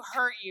 hurt you. Who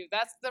hurt you?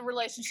 That's the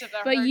relationship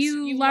that But hurts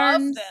you you.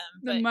 learned Love them,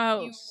 the but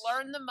most. You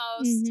learn the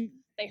most. Mhm.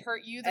 They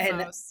hurt you the And-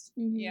 most.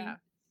 Mhm. Yeah.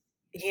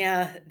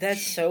 Yeah,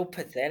 that's so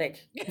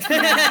pathetic. It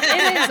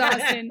is,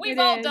 Austin. We've It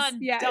all is. done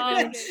Yeah, it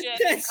dumb is. shit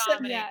in That's-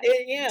 comedy. yeah.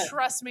 Yeah.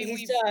 Trust me,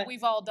 He's,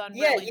 we've all done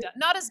yeah, really you- dumb.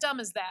 Not as dumb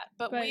as that,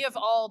 but But- we have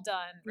all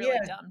done really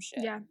Yeah. dumb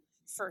shit. Yeah.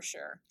 For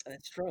sure.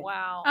 That's true.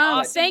 Wow.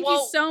 Awesome. Thank you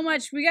Well, so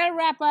much. We gotta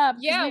wrap up.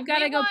 'cause Yeah, we've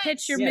gotta we go want-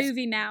 pitch your Yes.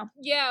 movie now.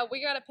 Yeah,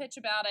 we got to pitch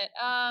about it.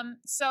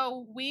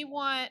 So we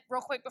want,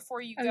 real quick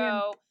before you Oh, yeah.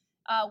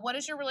 go, what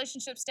is your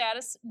relationship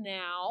status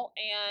now,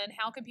 and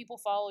how can people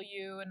follow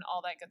you and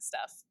all that good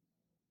stuff?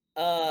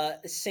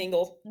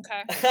 Single.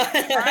 Okay.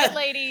 All right,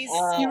 ladies.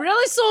 You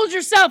really sold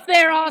yourself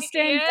there,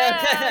 Austin.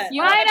 Yes.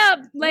 You line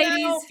up,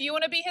 ladies. If you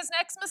want to be his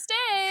next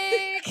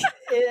mistake.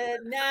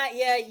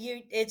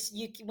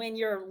 You when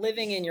you're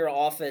living in your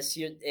office,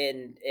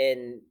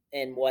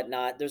 and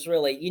whatnot. There's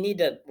really you need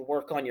to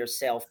work on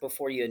yourself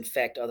before you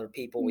infect other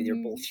people with your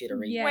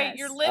bullshittery. Yeah. Wait,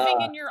 you're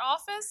living in your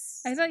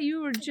office? I thought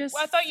you were just.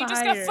 I thought you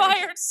just got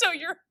fired, so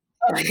you're.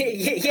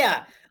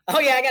 Yeah. Oh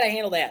yeah, I gotta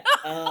handle that.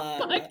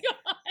 Oh my god.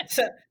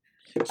 So,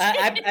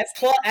 I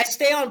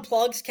stay on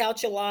Plug's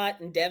couch a lot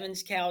and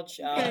Devin's couch.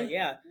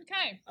 Yeah.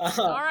 Okay.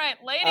 All right,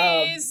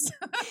 ladies.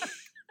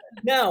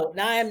 No,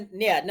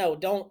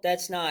 don't.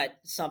 That's not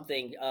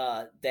something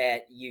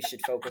that you should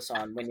focus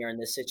on when you're in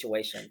this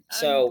situation.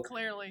 So I'm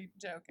clearly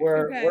joking.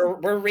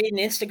 We're reading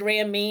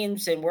Instagram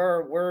memes and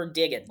we're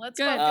digging. Let's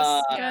Good.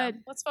 focus.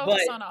 Good. Let's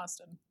focus on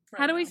Austin.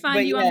 How do we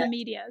find you on the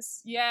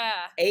medias? Yeah.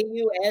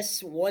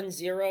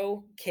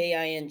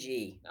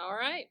 AUS10KING. All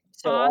right.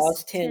 So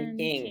Austin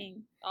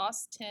King.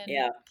 Austin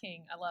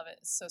King. I love it.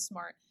 It's so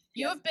smart.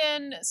 You have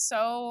been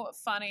so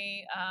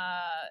funny.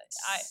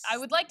 I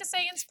would like to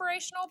say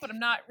inspirational, but I'm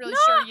not really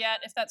sure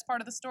yet if that's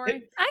part of the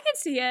story. I can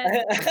see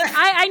it.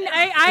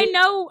 I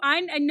know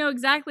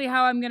exactly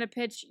how I'm gonna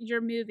pitch your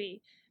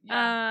movie.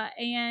 Yeah.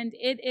 And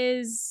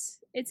it's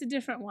a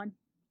different one.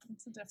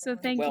 So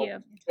thank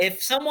you.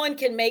 If someone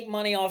can make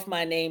money off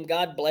my name,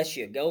 God bless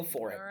you. Go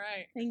for it. All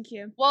right. Thank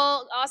you.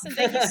 Well, Austin,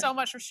 thank you so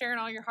much for sharing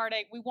all your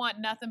heartache. We want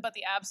nothing but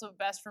the absolute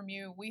best from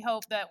you. We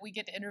hope that we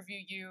get to interview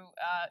you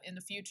in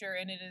the future,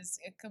 and it is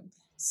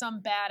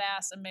some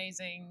badass,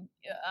 amazing,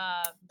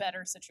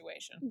 better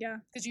situation. Yeah.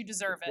 Because you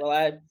deserve it.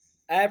 Well,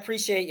 I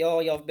appreciate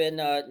y'all. Y'all have been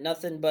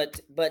nothing but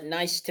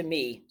nice to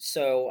me.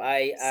 So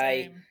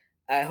I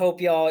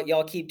hope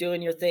y'all keep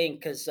doing your thing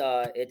because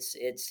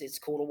it's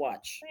cool to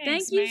watch.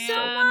 Thanks, thank you so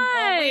much.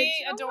 Well,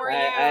 we adore you,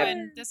 right.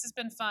 and this has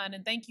been fun.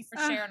 And thank you for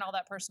sharing all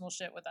that personal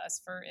shit with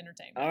us for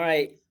entertainment. All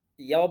right,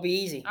 y'all be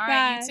easy. All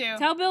right, you too.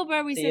 Tell Bill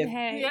Burr we See said ya.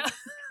 hey. Yeah.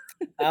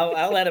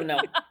 I'll let him know.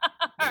 All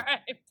right,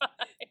 bye.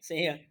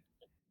 See ya.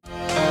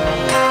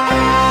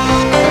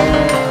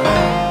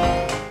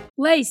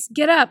 Lace,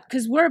 get up,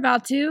 because we're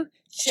about to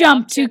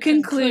jump to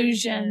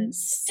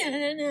conclusions.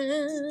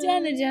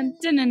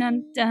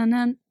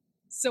 Dun-dun-dun-dun-dun-dun-dun.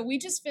 So we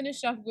just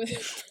finished up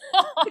with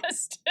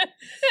Austin,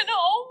 and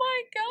oh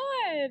my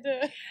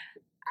god,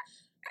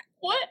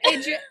 what?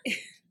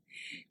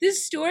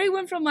 This story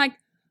went from like,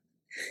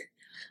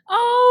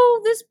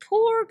 oh, this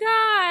poor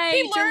guy,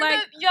 He to learned like,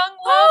 a young love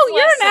oh,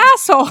 you're an lesson.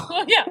 asshole.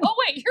 Oh yeah. Oh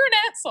wait, you're an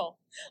asshole.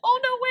 Oh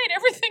no, wait,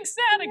 everything's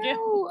sad again.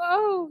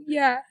 Oh,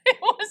 yeah.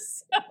 It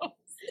was so.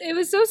 It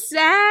was so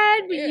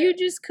sad, but Yeah. you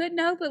just couldn't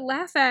help but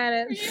laugh at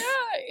it.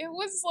 Yeah, it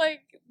was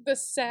like the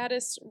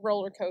saddest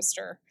roller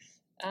coaster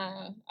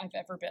I've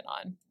ever been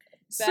on.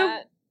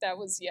 That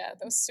was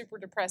super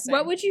depressing.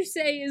 What would you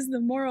say is the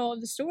moral of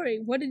the story?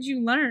 What did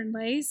you learn,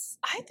 Lace?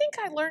 I think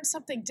I learned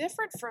something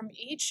different from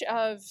each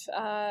of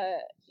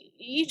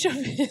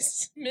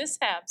his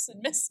mishaps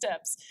and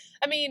missteps.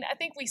 I mean, I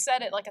think we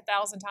said it like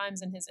 1,000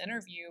 times in his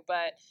interview,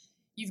 but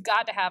you've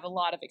got to have a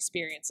lot of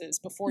experiences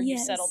before you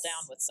settle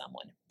down with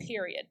someone,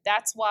 period.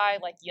 That's why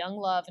like young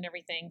love and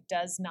everything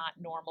does not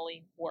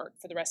normally work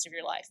for the rest of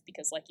your life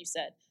because like you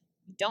said,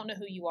 you don't know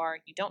who you are,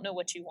 you don't know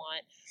what you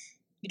want,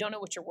 you don't know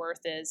what your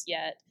worth is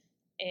yet.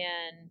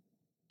 And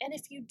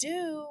if you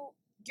do,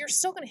 you're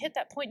still going to hit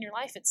that point in your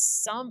life at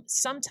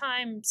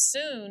sometime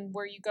soon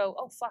where you go,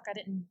 oh fuck, I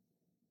didn't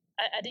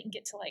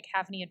get to like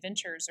have any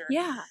adventures or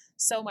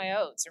sow my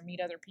oats or meet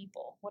other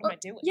people. What am I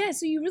doing? Yeah,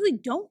 so you really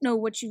don't know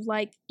what you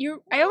like.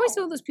 I always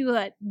feel those people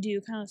that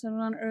do kind of settle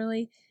down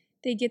early,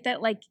 they get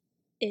that like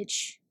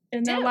itch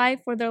in their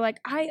life where they're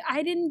like,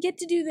 I didn't get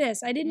to do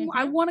this. I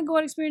want to go out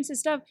and experience this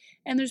stuff.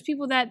 And there's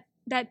people that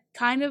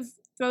kind of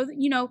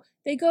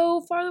they go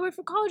farther away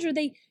from college or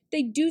they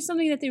do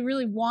something that they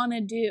really want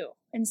to do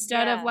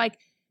instead of like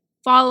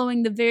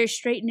following the very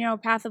straight and narrow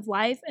path of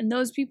life. And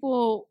those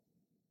people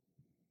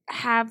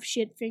have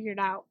shit figured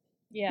out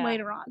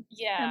later on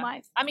in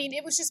life. I mean,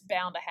 it was just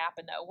bound to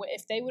happen though.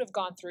 If they would have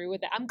gone through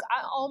with it, I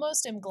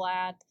almost am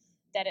glad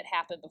that it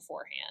happened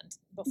beforehand,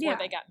 before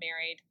they got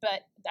married.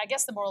 But I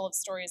guess the moral of the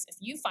story is if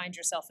you find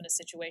yourself in a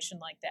situation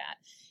like that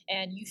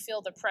and you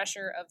feel the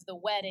pressure of the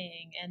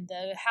wedding and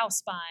the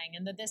house buying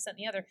and the this and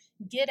the other,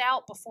 get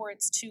out before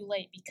it's too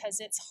late because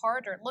it's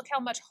harder. Look how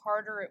much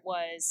harder it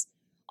was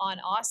on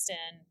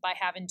Austin by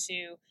having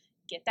to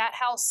get that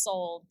house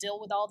sold, deal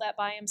with all that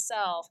by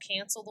himself,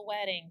 cancel the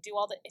wedding, do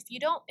all that. If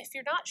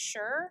you're not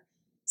sure,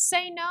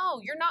 say no.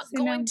 You're not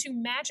going to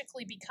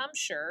magically become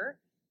sure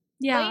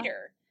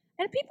later.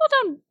 And people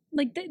don't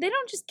like they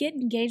don't just get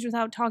engaged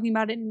without talking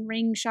about it and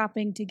ring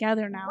shopping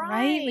together now,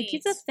 right? Like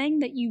it's a thing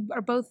that you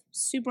are both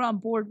super on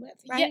board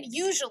with, right? Yeah,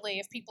 usually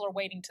if people are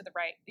waiting to the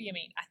right,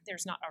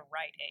 there's not a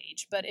right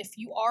age, but if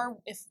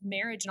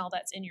marriage and all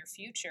that's in your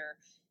future,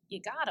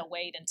 you gotta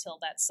wait until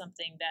that's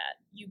something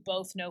that you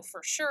both know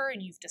for sure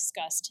and you've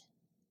discussed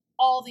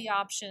all the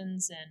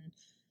options and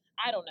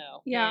I don't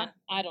know. Yeah. Man,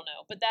 I don't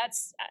know. But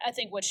I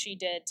think what she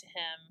did to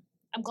him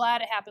I'm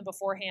glad it happened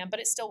beforehand, but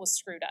it still was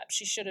screwed up.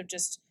 She should have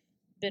just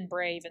been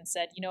brave and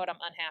said, you know what, I'm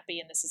unhappy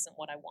and this isn't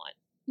what I want.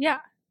 Yeah.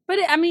 But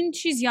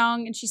she's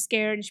young and she's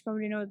scared and she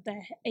probably didn't know what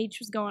the H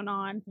was going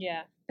on.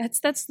 Yeah.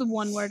 That's the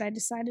one word I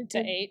decided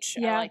to. The H?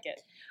 Yeah. I like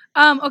it.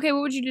 Okay,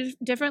 what would you do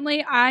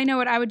differently? I know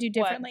what I would do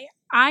differently.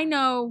 What? I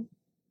know,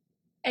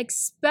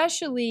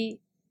 especially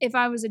if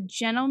I was a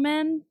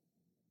gentleman,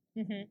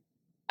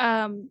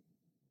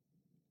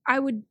 I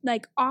would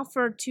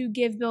offer to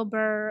give Bill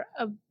Burr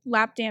a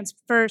lap dance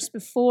first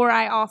before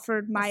I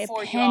offered my opinion.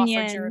 Before you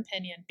offered your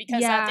opinion.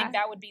 Because I think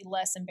that would be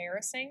less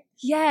embarrassing.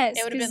 Yes.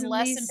 It would have been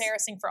less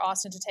embarrassing for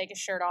Austin to take his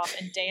shirt off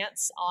and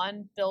dance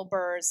on Bill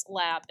Burr's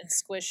lap and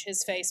squish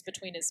his face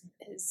between his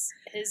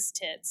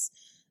tits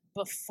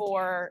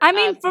before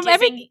from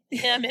giving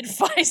him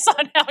advice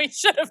on how he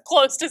should have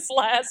closed his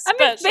last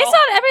special. Based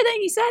on everything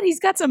he said, he's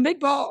got some big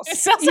balls. It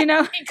sounds he could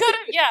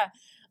have, yeah.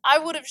 I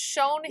would have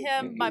shown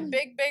him my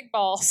big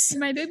balls.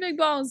 My big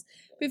balls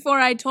before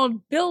I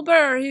told Bill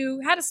Burr, who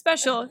had a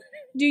special.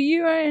 Do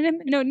you or him?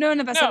 No, none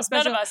of us have a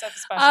special. None of us have a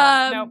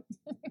special. Nope.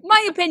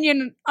 My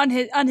opinion on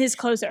his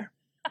closer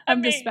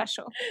of the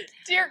special.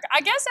 Dear,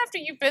 I guess after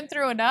you've been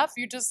through enough,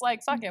 you're just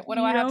like, fuck it. What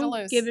do I have to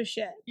lose? Give a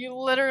shit. You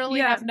literally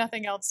have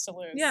nothing else to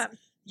lose. Yeah.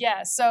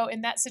 Yeah, so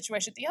in that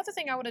situation, the other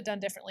thing I would have done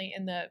differently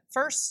in the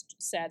first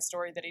sad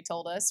story that he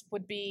told us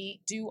would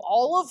be do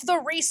all of the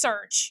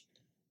research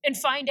and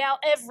find out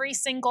every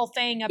single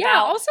thing about.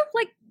 Yeah, also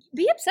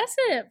be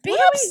obsessive. Be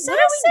obsessive. What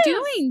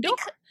are we doing?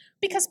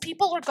 Because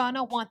people are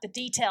gonna want the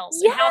details.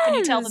 Yes. And how can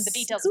you tell them the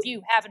details if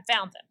you haven't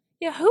found them?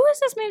 Yeah, who is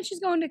this man she's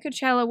going to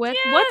Coachella with?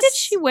 Yes. What did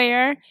she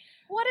wear?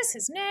 What is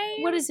his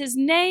name? What is his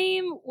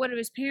name? What do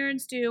his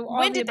parents do?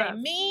 When did they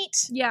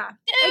meet? Yeah,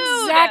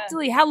 Dude.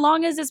 exactly. How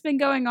long has this been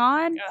going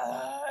on?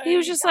 He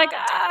was just like,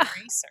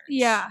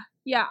 yeah.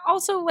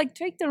 Also,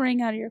 take the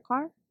ring out of your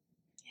car.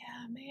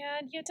 Yeah,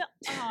 man. You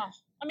don't.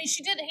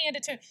 She did hand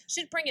it to him.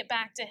 She did bring it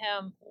back to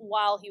him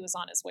while he was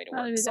on his way to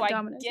work. So I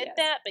get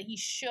that, but he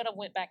should have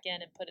went back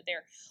in and put it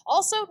there.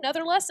 Also,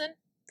 another lesson.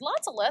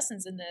 Lots of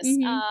lessons in this.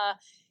 Mm-hmm.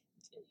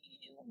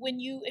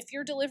 If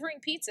you're delivering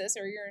pizzas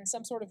or you're in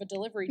some sort of a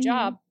delivery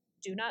job,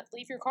 do not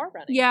leave your car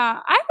running. Yeah,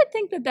 I would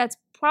think that's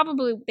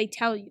probably, they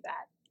tell you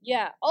that.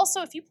 Yeah.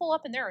 Also, if you pull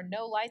up and there are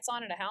no lights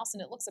on at a house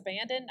and it looks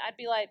abandoned, I'd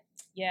be like,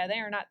 yeah,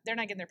 they're not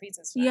getting their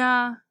pizzas tonight.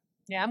 Yeah.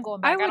 Yeah, I'm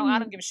going back. I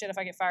don't give a shit if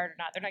I get fired or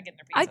not. They're not getting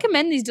their pizza. I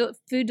commend these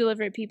food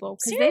delivery people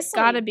because they've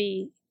got to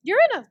be. You're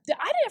in a.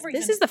 I never even.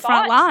 This is the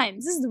front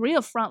lines. This is the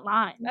real front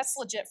lines. That's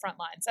legit front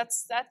lines.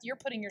 That you're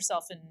putting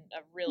yourself in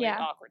a really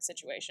awkward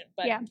situation.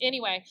 But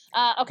anyway,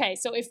 okay.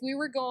 So if we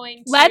were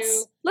going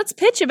to let's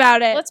pitch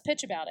about it. Let's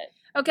pitch about it.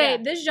 Okay,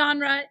 this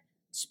genre.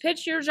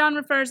 Pitch your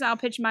genre first. I'll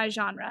pitch my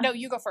genre. No,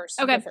 you go first.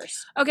 Okay. You go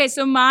first. Okay,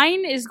 so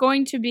mine is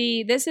going to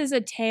be. This is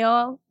a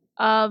tale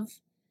of.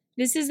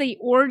 This is the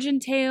origin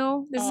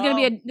tale. This is gonna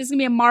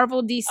be a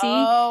Marvel DC.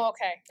 Oh,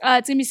 okay.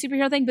 It's gonna be a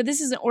superhero thing, but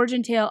this is an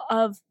origin tale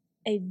of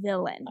a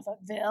villain.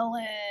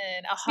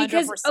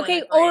 100%.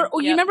 Okay, or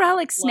you remember how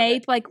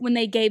Snape, when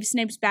they gave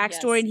Snape's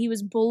backstory and he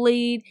was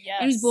bullied,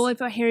 and he was bullied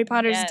by Harry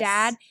Potter's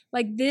dad.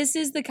 This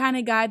is the kind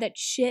of guy that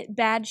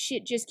bad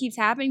shit just keeps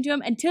happening to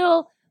him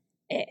until,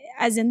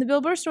 as in the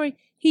Bill Burr story,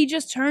 he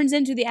just turns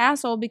into the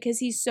asshole because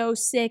he's so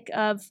sick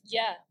of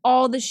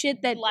all the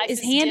shit that life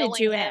is handed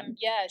to him.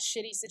 Yeah,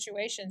 shitty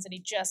situations, and he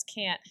just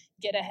can't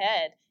get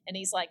ahead. And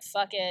he's like,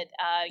 fuck it,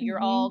 you're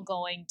all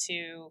going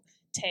to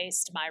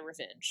taste my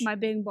revenge. My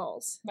big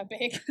balls. My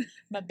big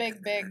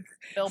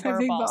Bill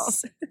Burr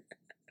balls.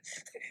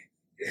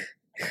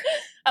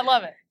 I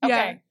love it. Okay.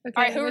 Yeah. Okay.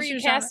 All right, who are you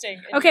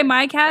casting? Okay,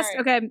 my cast.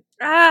 Right.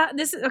 Okay.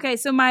 This is okay,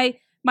 so my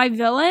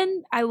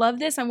villain, I love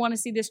this. I want to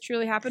see this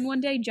truly happen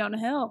one day. Jonah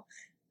Hill.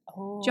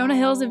 Oh, Jonah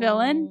Hill's a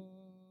villain.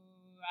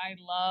 I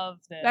love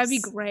this. That'd be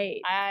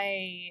great.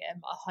 I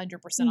am 100%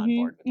 on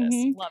board with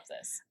this. Love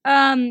this.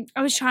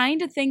 I was trying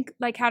to think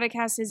how to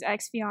cast his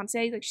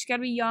ex-fiance. She's got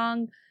to be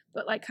young,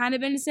 but kind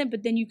of innocent.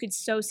 But then you could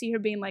so see her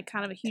being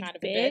kind of a huge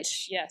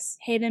bitch. Yes.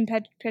 Hayden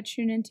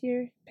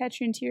Panettiere.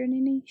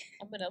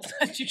 I'm gonna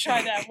let you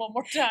try that one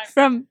more time.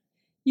 From,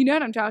 you know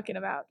what I'm talking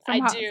about.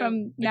 I do.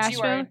 From but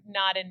Nashville. You are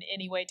not in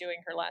any way doing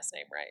her last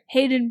name right.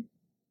 Hayden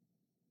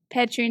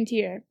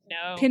Panettiere.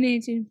 No.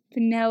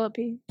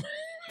 Penelope.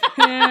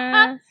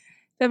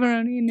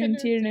 Pepperoni and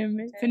Tier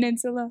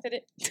Peninsula.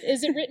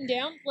 Is it written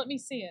down? Let me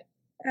see it.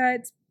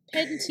 It's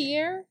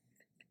Pedentier.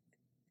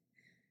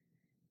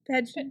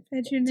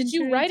 Did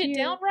you write it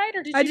down right,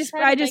 or did I you just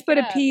try to make put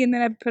it a up? P and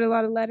then I put a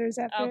lot of letters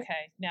after.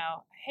 Okay,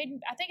 no,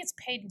 Hayden. I think it's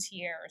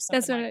Pedentier or something.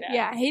 That's what. Like that.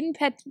 Yeah, Hayden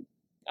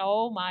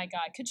Oh my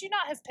God! Could you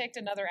not have picked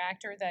another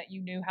actor that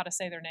you knew how to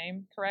say their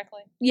name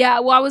correctly? Yeah,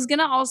 well, I was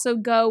gonna also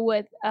go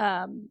with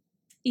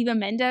Eva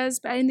Mendes,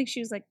 but I didn't think she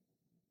was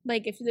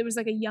if there was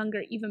a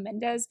younger Eva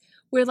Mendes,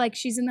 where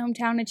she's in the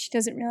hometown and she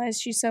doesn't realize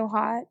she's so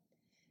hot.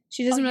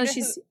 She doesn't realize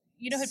she's.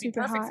 You know who'd be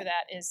perfect hot. for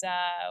that is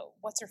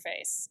what's her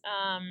face?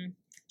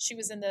 She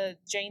was in the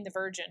Jane the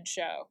Virgin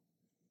show.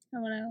 I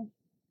don't know.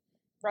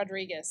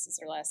 Rodriguez is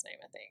her last name,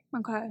 I think.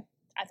 Okay.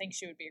 I think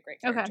she would be a great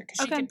character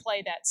because she can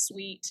play that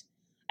sweet.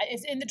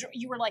 If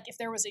you were like, if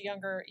there was a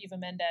younger Eva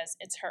Mendes,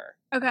 it's her.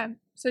 Okay,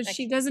 so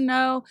she doesn't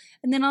know,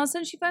 and then all of a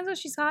sudden she finds out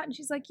she's hot, and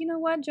she's like, you know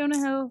what, Jonah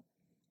Hill,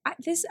 I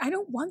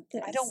don't want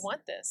this. I don't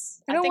want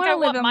this. I don't think wanna I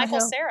live want on the Michael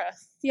hill. Cera.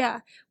 Yeah.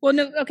 Well,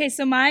 no. Okay,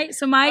 so my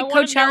I want a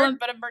Coachella, nerd,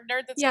 but a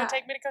nerd that's Yeah. gonna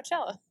take me to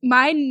Coachella.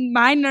 my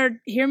nerd.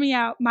 Hear me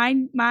out.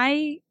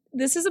 My.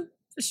 This is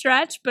a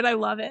stretch, but I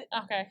love it.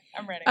 Okay,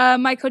 I'm ready.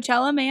 My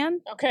Coachella man,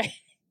 Okay,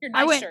 your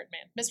I nice went- shirt,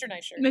 man, Mr.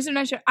 Nice Shirt. Mr.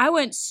 Nice Shirt. I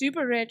went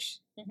super rich,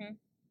 Mhm.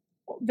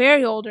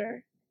 very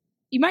older.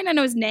 You might not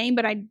know his name,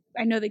 but I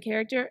know the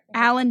character.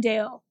 Alan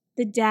Dale,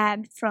 the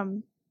dad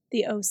from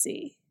the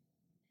OC.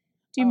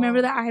 Do you remember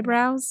Oh. the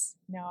eyebrows?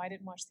 No, I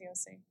didn't watch the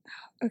OC.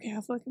 Okay,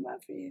 I'll look him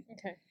up for you.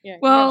 Okay, yeah,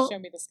 Well- you gotta show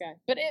me this guy.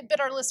 But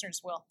our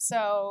listeners will.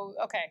 So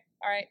okay,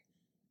 all right,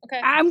 okay,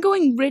 I'm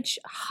going rich,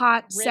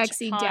 hot, Rich,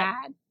 sexy hot.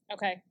 dad.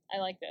 okay. I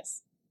like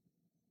this.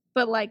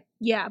 But like,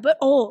 yeah, but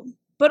old.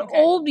 But Okay.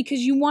 old because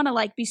you want to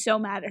like be so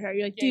mad at her.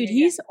 You're like, Yeah, dude, yeah,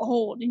 yeah. he's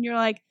old. And you're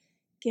like,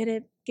 get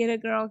it,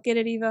 girl, get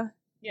it, Eva.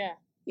 Yeah.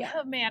 Yeah.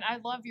 Oh man, I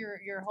love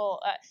your whole.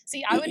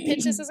 See, I would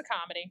pitch this as a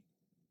comedy.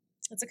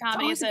 It's a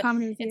comedy. It's always a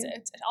comedy with you.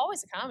 It's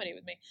always a comedy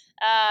with me.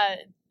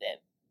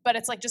 But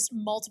it's like just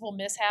multiple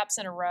mishaps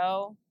in a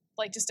row.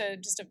 Like just a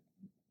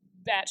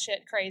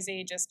batshit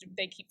crazy. Just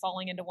they keep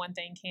falling into one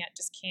thing.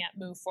 Can't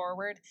move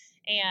forward.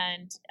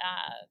 And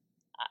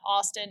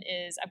Austin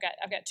is. I've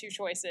got two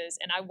choices,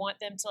 and I want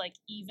them to like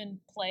even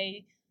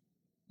play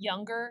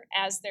younger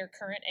as their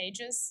current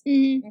ages.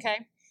 Mhm.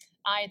 Okay,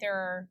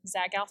 either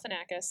Zach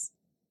Galifianakis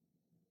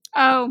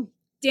Oh,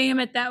 damn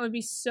it. That would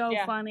be so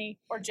Yeah. funny.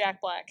 or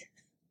Jack Black.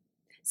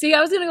 See,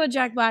 I was going to go with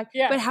Jack Black.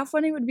 Yeah. But how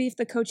funny would it be if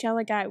the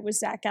Coachella guy was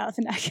Zach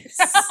Galifianakis?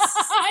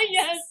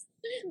 Yes.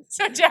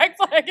 So Jack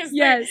Black is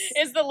Yes.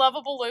 the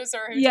lovable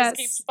loser who Yes. just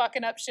keeps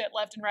fucking up shit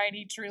left and right.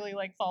 He truly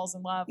like falls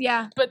in love.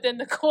 Yeah. But then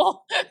the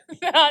cool,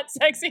 hot,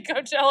 sexy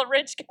Coachella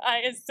rich guy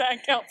is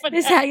Zach Galifianakis.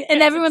 It's Zach-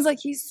 and everyone's like,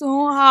 he's so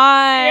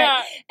hot.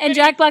 Yeah. And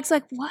Jack Black's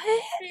like, what?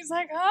 He's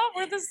like, oh,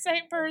 we're the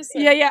same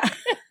person. Yeah, yeah.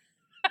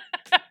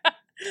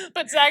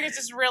 But Zach is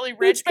just really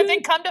rich. But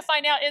then come to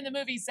find out in the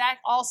movie, Zach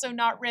also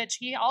not rich.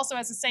 He also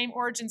has the same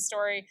origin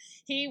story.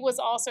 He was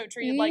also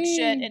treated like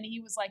shit, and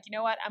he was like, you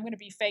know what? I'm going to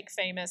be fake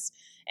famous,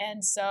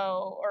 and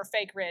so or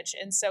fake rich,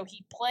 and so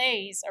he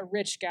plays a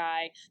rich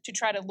guy to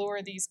try to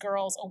lure these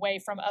girls away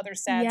from other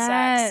sad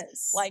sacks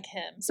Yes. like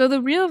him. So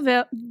the real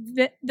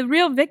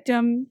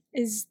victim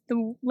is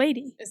the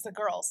lady. Is the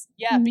girls,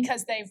 yeah, Mhm.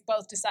 because they've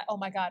both decided. Oh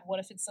my God, what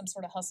if it's some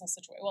sort of hustle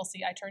situation? Well,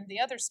 see, I turned the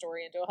other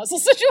story into a hustle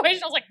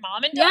situation. I was like,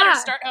 mom and daughter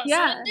start hustling.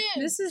 Yeah.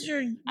 dudes. This is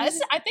your. I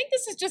think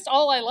this is just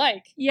all I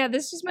like. Yeah,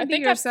 this just might I be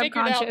think your I've figured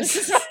out subconscious.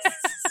 this is-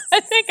 I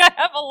think I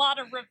have a lot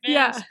of revenge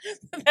Yeah.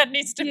 that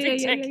needs to Yeah, be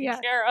yeah, taken yeah.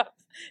 care of.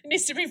 It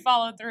needs to be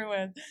followed through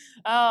with.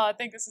 Oh, I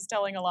think this is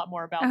telling a lot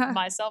more about Uh-huh.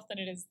 myself than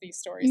it is these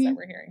stories that Mhm.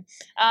 we're hearing.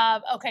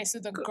 Okay, so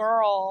the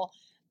girl,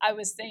 I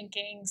was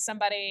thinking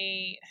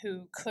somebody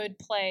who could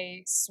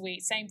play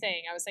sweet. Same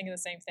thing. I was thinking the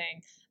same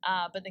thing.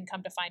 But then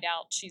come to find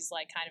out she's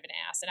like kind of an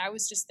ass. And I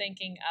was just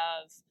thinking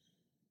of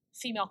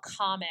female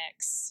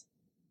comics.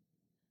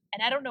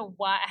 And I don't know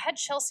why. I had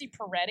Chelsea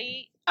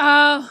Peretti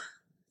Oh,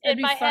 that'd in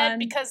be my head fun.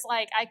 because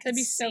like I could That'd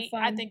be so see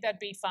I fun. think that'd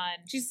be fun.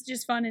 She's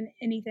just fun in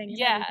anything. And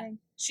Yeah. everything.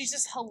 She's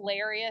just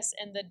hilarious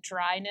and the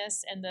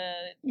dryness and the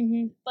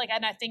Mm-hmm. like,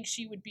 and I think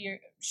she would be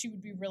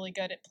really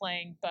good at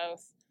playing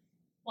both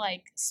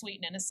like sweet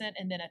and innocent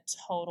and then a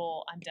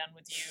total I'm done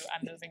with you,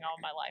 I'm moving on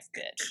with my life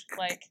bitch.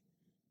 Like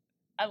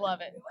I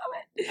love it.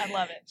 I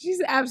love it. She's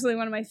absolutely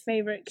one of my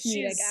favorite comedic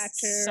She's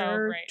actors. so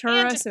great.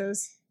 And just-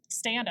 Terrasses. Her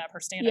stand up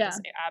Yeah.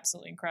 is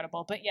absolutely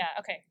incredible. But yeah,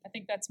 okay. I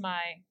think that's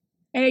my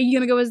Are you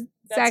gonna go with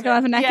Zach that's it.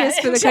 Galifianakis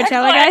Yeah, for the Jack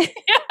Coachella Black. guy?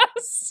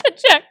 Yes.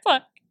 Jack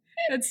Black.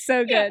 That's so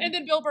Yeah, good. and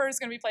then Bill Burr is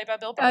going to be played by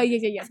Bill Burr. Oh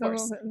yeah. Of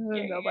course.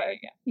 Bill Burr.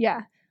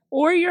 Yeah.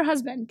 Or your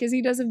husband, because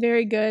he does a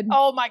very good.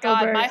 Oh my Bill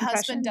God, Burr my impression.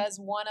 husband does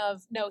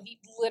he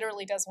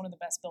literally does one of the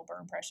best Bill Burr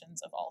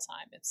impressions of all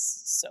time.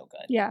 It's so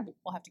good. Yeah.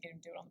 We'll have to get him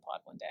to do it on the pod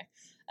one day.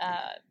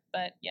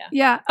 But yeah.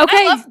 Yeah. And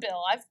Okay. I love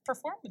Bill. I've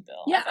performed with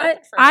Bill. Yeah. I've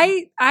opened for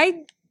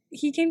him.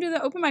 He came to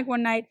the open mic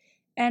one night,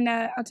 and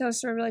I'll tell a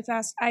story really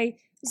fast. I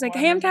was like, I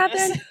 "Hey, I'm remember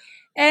this. Catherine,"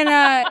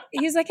 and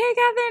he's like, "Hey,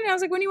 Catherine," and I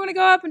was like, "When do you want to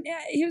go up?" And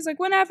he was like,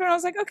 "Whenever." And I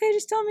was like, "Okay,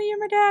 just tell me you're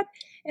my dad."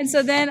 And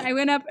so then I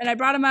went up and I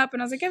brought him up,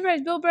 and I was like,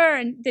 "Everybody's Bill Burr,"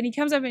 and then he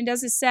comes up and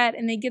does his set,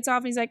 and then he gets off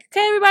and he's like,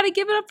 "Okay, everybody,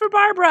 give it up for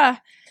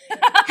Barbara." And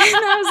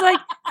I was like,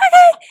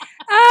 "Okay,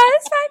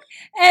 it's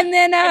fine." And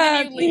then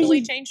And then you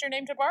legally changed your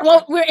name to Barbara.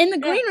 well, we're in the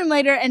green room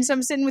later, and so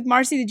I'm sitting with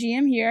Marcy, the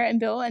GM here, and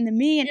Bill, and then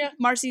me, and Yeah.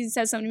 Marcy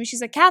says something to me.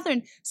 She's like,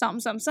 "Catherine,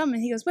 something."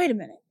 And he goes, "Wait a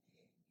minute."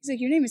 He's like,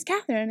 "Your name is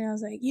Catherine," and I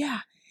was like, "Yeah,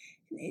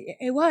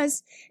 it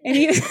was." And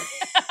he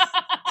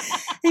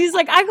He's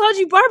like, I called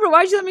you Barbara.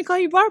 Why'd you let me call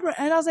you Barbara?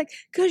 And I was like,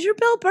 because you're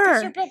Bill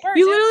Burr. You're Bill Burr,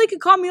 You dude. literally could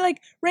call me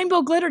like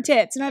Rainbow Glitter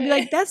Tits. And I'd be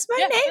like, that's my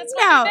Yeah, name that's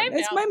my now. name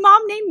That's now. my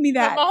mom named me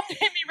that. My mom named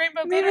me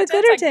Rainbow Rainbow Glitter Tits.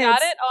 Glitter I got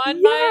Tits. it on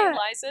Yeah. my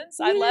license.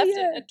 I Yeah, left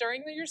yeah. it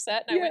during your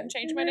set, and I went and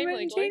changed my and I name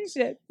went and legally. changed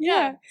it. Yeah.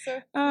 Yeah.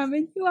 So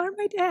And you are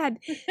my dad.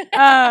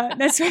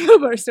 That's my Bill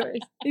Burr story.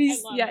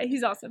 He's love it.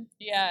 he's awesome.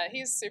 yeah,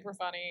 he's super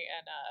funny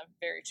and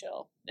very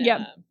chill. And,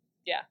 Yeah.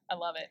 yeah, I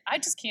love it. I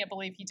just can't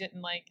believe he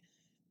didn't like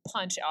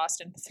punch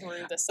Austin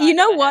through the side. You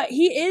know of the what? head.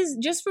 He is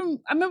just from.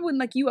 I remember when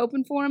like you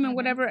opened for him and Mhm.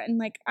 whatever, and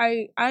like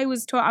I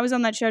was told I was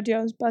on that show too.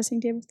 I was busting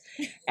tables,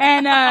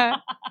 and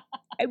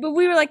but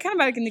we were like kind of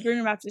like in the green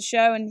room after the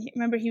show, and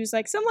remember he was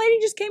like, some lady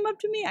just came up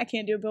to me. I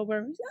can't do a Bill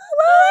Burr.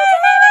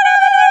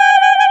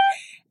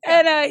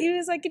 And he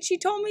was like, and she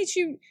told me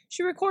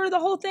she recorded the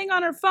whole thing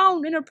on her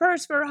phone in her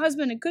purse for her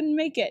husband and couldn't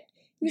make it.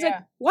 He was like,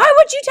 Yeah. why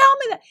would you tell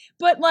me that?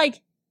 But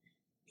like,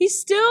 he's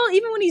still,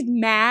 even when he's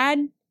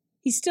mad,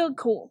 he's still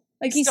cool.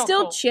 Like he's Still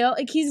still cool. chill.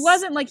 Like he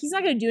wasn't like he's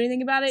not gonna do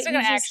anything about it. He's not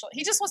gonna He's just- actually.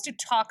 He just wants to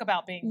talk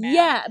about being mad.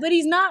 yeah, but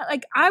he's not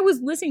like I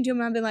was listening to him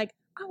and I've been like,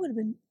 I would have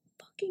been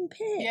fucking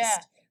pissed. Yeah.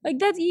 Like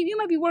that's you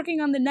might be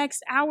working on the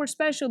next hour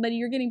special that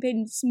you're getting paid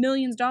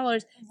millions of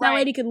dollars. That Right.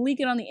 lady could leak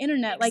it on the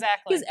internet. Like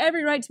Exactly. he has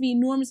every right to be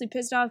enormously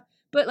pissed off.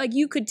 But like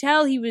you could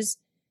tell he was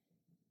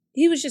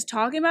just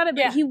talking about it,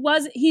 but Yeah.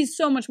 he's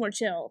so much more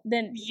chill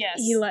than Yes.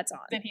 he lets on.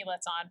 Then he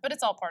lets on, but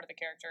it's all part of the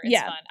character. It's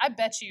Yeah. fun. I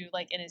bet you,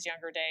 like in his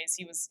younger days,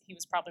 he was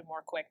probably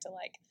more quick to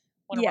like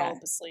want to Yeah. roll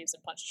up his sleeves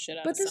and punch the shit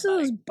out But of this is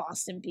somebody. those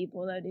Boston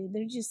people though, dude.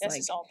 They're just That's like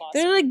just all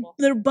Boston they're like people.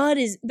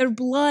 their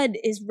blood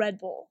is Red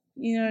Bull.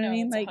 You know what No, I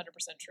mean? it's Like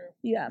 100% true.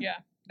 yeah. Yeah,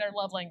 their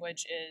love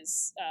language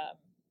is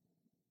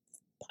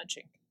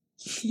punching.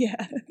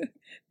 Yeah.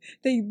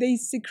 they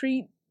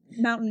secrete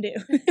Mountain Dew.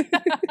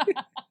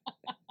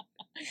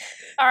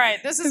 All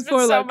right, this has been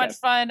Four so Loko. much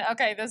fun.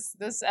 Okay,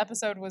 this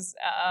episode was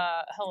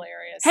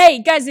hilarious.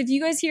 Hey guys, if you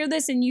guys hear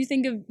this and you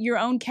think of your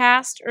own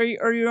cast or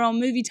your own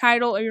movie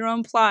title or your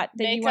own plot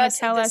that Make you want us to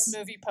tell this us,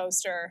 movie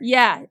poster.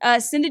 yeah,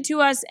 send it to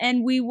us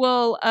and we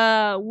will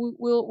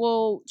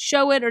we'll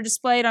show it or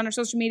display it on our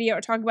social media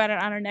or talk about it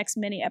on our next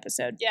mini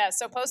episode. Yeah,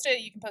 so post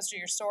it. You can post it to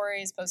your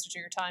stories, post it to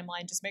your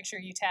timeline. Just make sure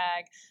you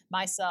tag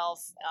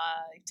myself,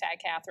 tag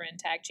Catherine,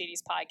 tag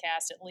Cheaties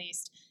Podcast at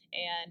least.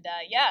 And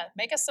yeah,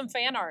 make us some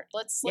fan art.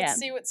 Let's Yeah.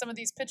 see what some of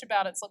these pitch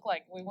about it's look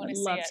like. We want I'd to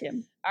see love it. to.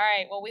 All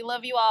right. Well, we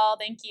love you all.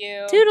 Thank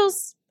you.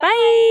 Toodles. Bye.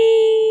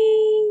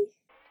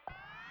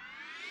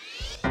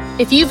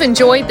 If you've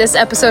enjoyed this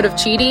episode of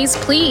Cheaties,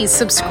 please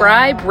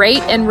subscribe,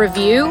 rate, and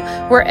review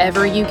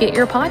wherever you get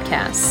your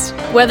podcasts.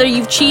 Whether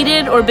you've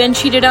cheated or been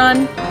cheated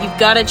on, you've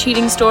got a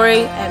cheating story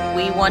and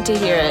we want to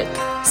hear it.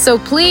 So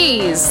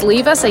please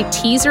leave us a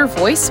teaser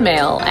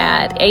voicemail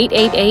at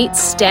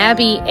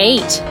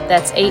 888-STABBY-8.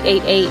 That's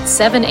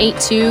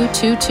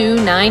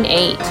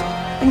 888-782-2298.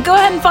 And go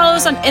ahead and follow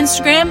us on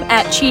Instagram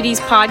at Cheaties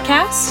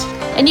Podcast.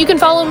 And you can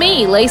follow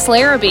me, Lace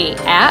Larrabee,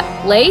 at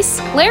Lace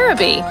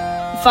Larrabee.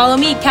 Follow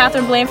me,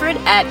 Catherine Blanford,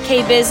 at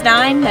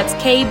KBiz9. That's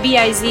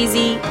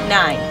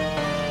KBIZZ9.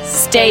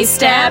 Stay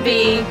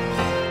stabby.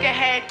 Go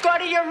ahead, go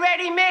to your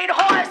ready-made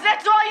horse.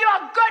 That's all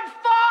you're good for.